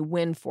how can he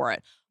win for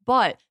it?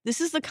 But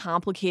this is the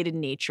complicated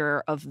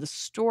nature of the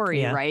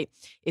story, right?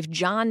 If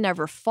Jon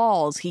never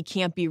falls, he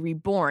can't be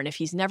reborn. If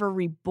he's never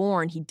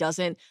reborn, he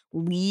doesn't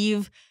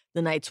leave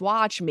the Night's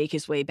Watch, make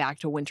his way back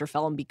to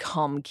Winterfell, and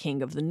become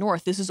King of the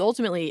North. This is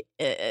ultimately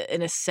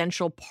an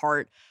essential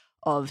part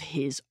of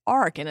his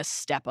arc and a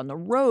step on the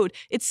road.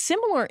 It's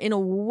similar in a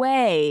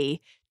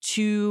way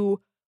to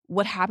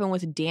what happened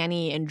with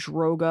Dany and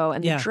Drogo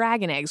and the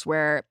dragon eggs,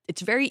 where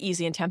it's very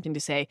easy and tempting to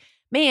say,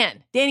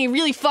 man, Dany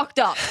really fucked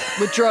up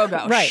with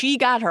Drogo. Right. She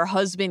got her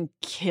husband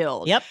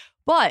killed. Yep.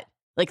 But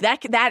like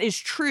that is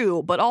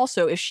true. But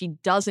also, if she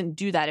doesn't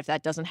do that, if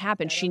that doesn't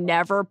happen, she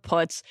never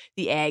puts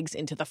the eggs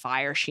into the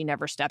fire. She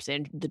never steps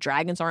in. The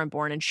dragons aren't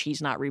born, and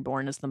she's not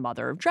reborn as the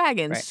mother of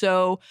dragons. Right.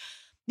 So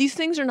these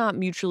things are not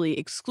mutually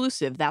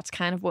exclusive. That's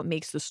kind of what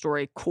makes the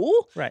story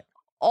cool. Right.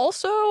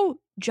 Also,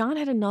 Jon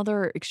had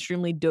another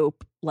extremely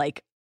dope,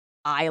 like,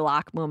 eye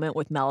lock moment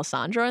with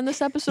Melisandre in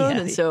this episode.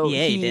 And so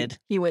he did.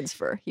 He wins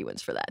for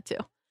that too.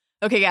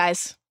 Okay,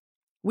 guys,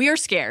 we are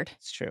scared.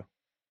 It's true.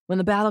 When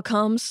the battle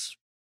comes,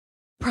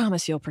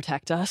 promise you'll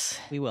protect us.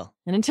 We will.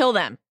 And until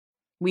then,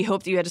 we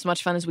hope that you had as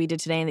much fun as we did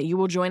today and that you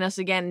will join us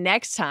again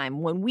next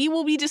time when we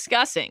will be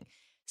discussing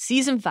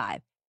Season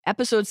 5,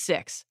 Episode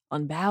 6,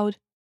 Unbowed,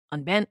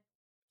 Unbent,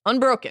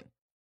 Unbroken.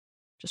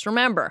 Just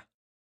remember,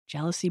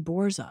 jealousy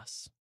bores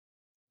us.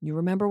 You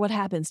remember what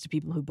happens to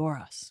people who bore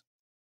us.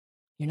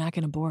 You're not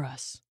going to bore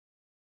us,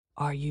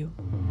 are you?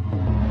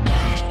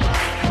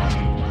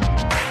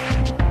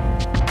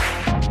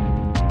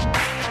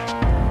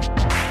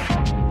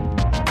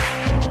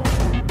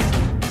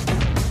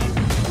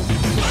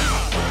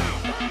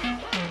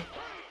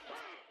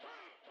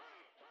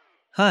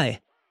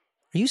 Hi.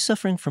 Are you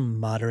suffering from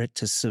moderate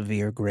to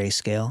severe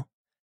grayscale?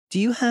 Do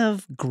you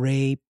have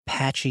gray,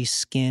 patchy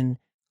skin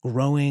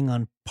growing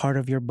on part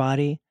of your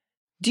body?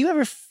 Do you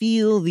ever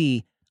feel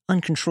the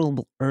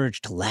uncontrollable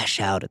urge to lash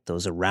out at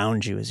those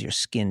around you as your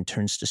skin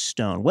turns to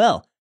stone?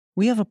 Well,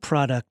 we have a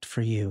product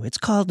for you. It's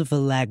called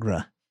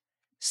Villagra.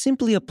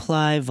 Simply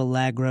apply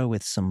Villagra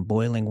with some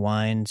boiling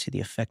wine to the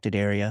affected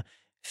area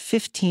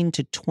 15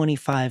 to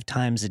 25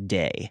 times a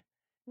day.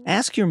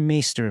 Ask your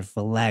maester if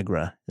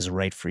Villagra is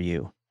right for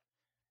you.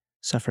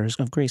 Sufferers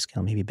of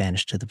grayscale may be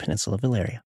banished to the Peninsula of Valyria.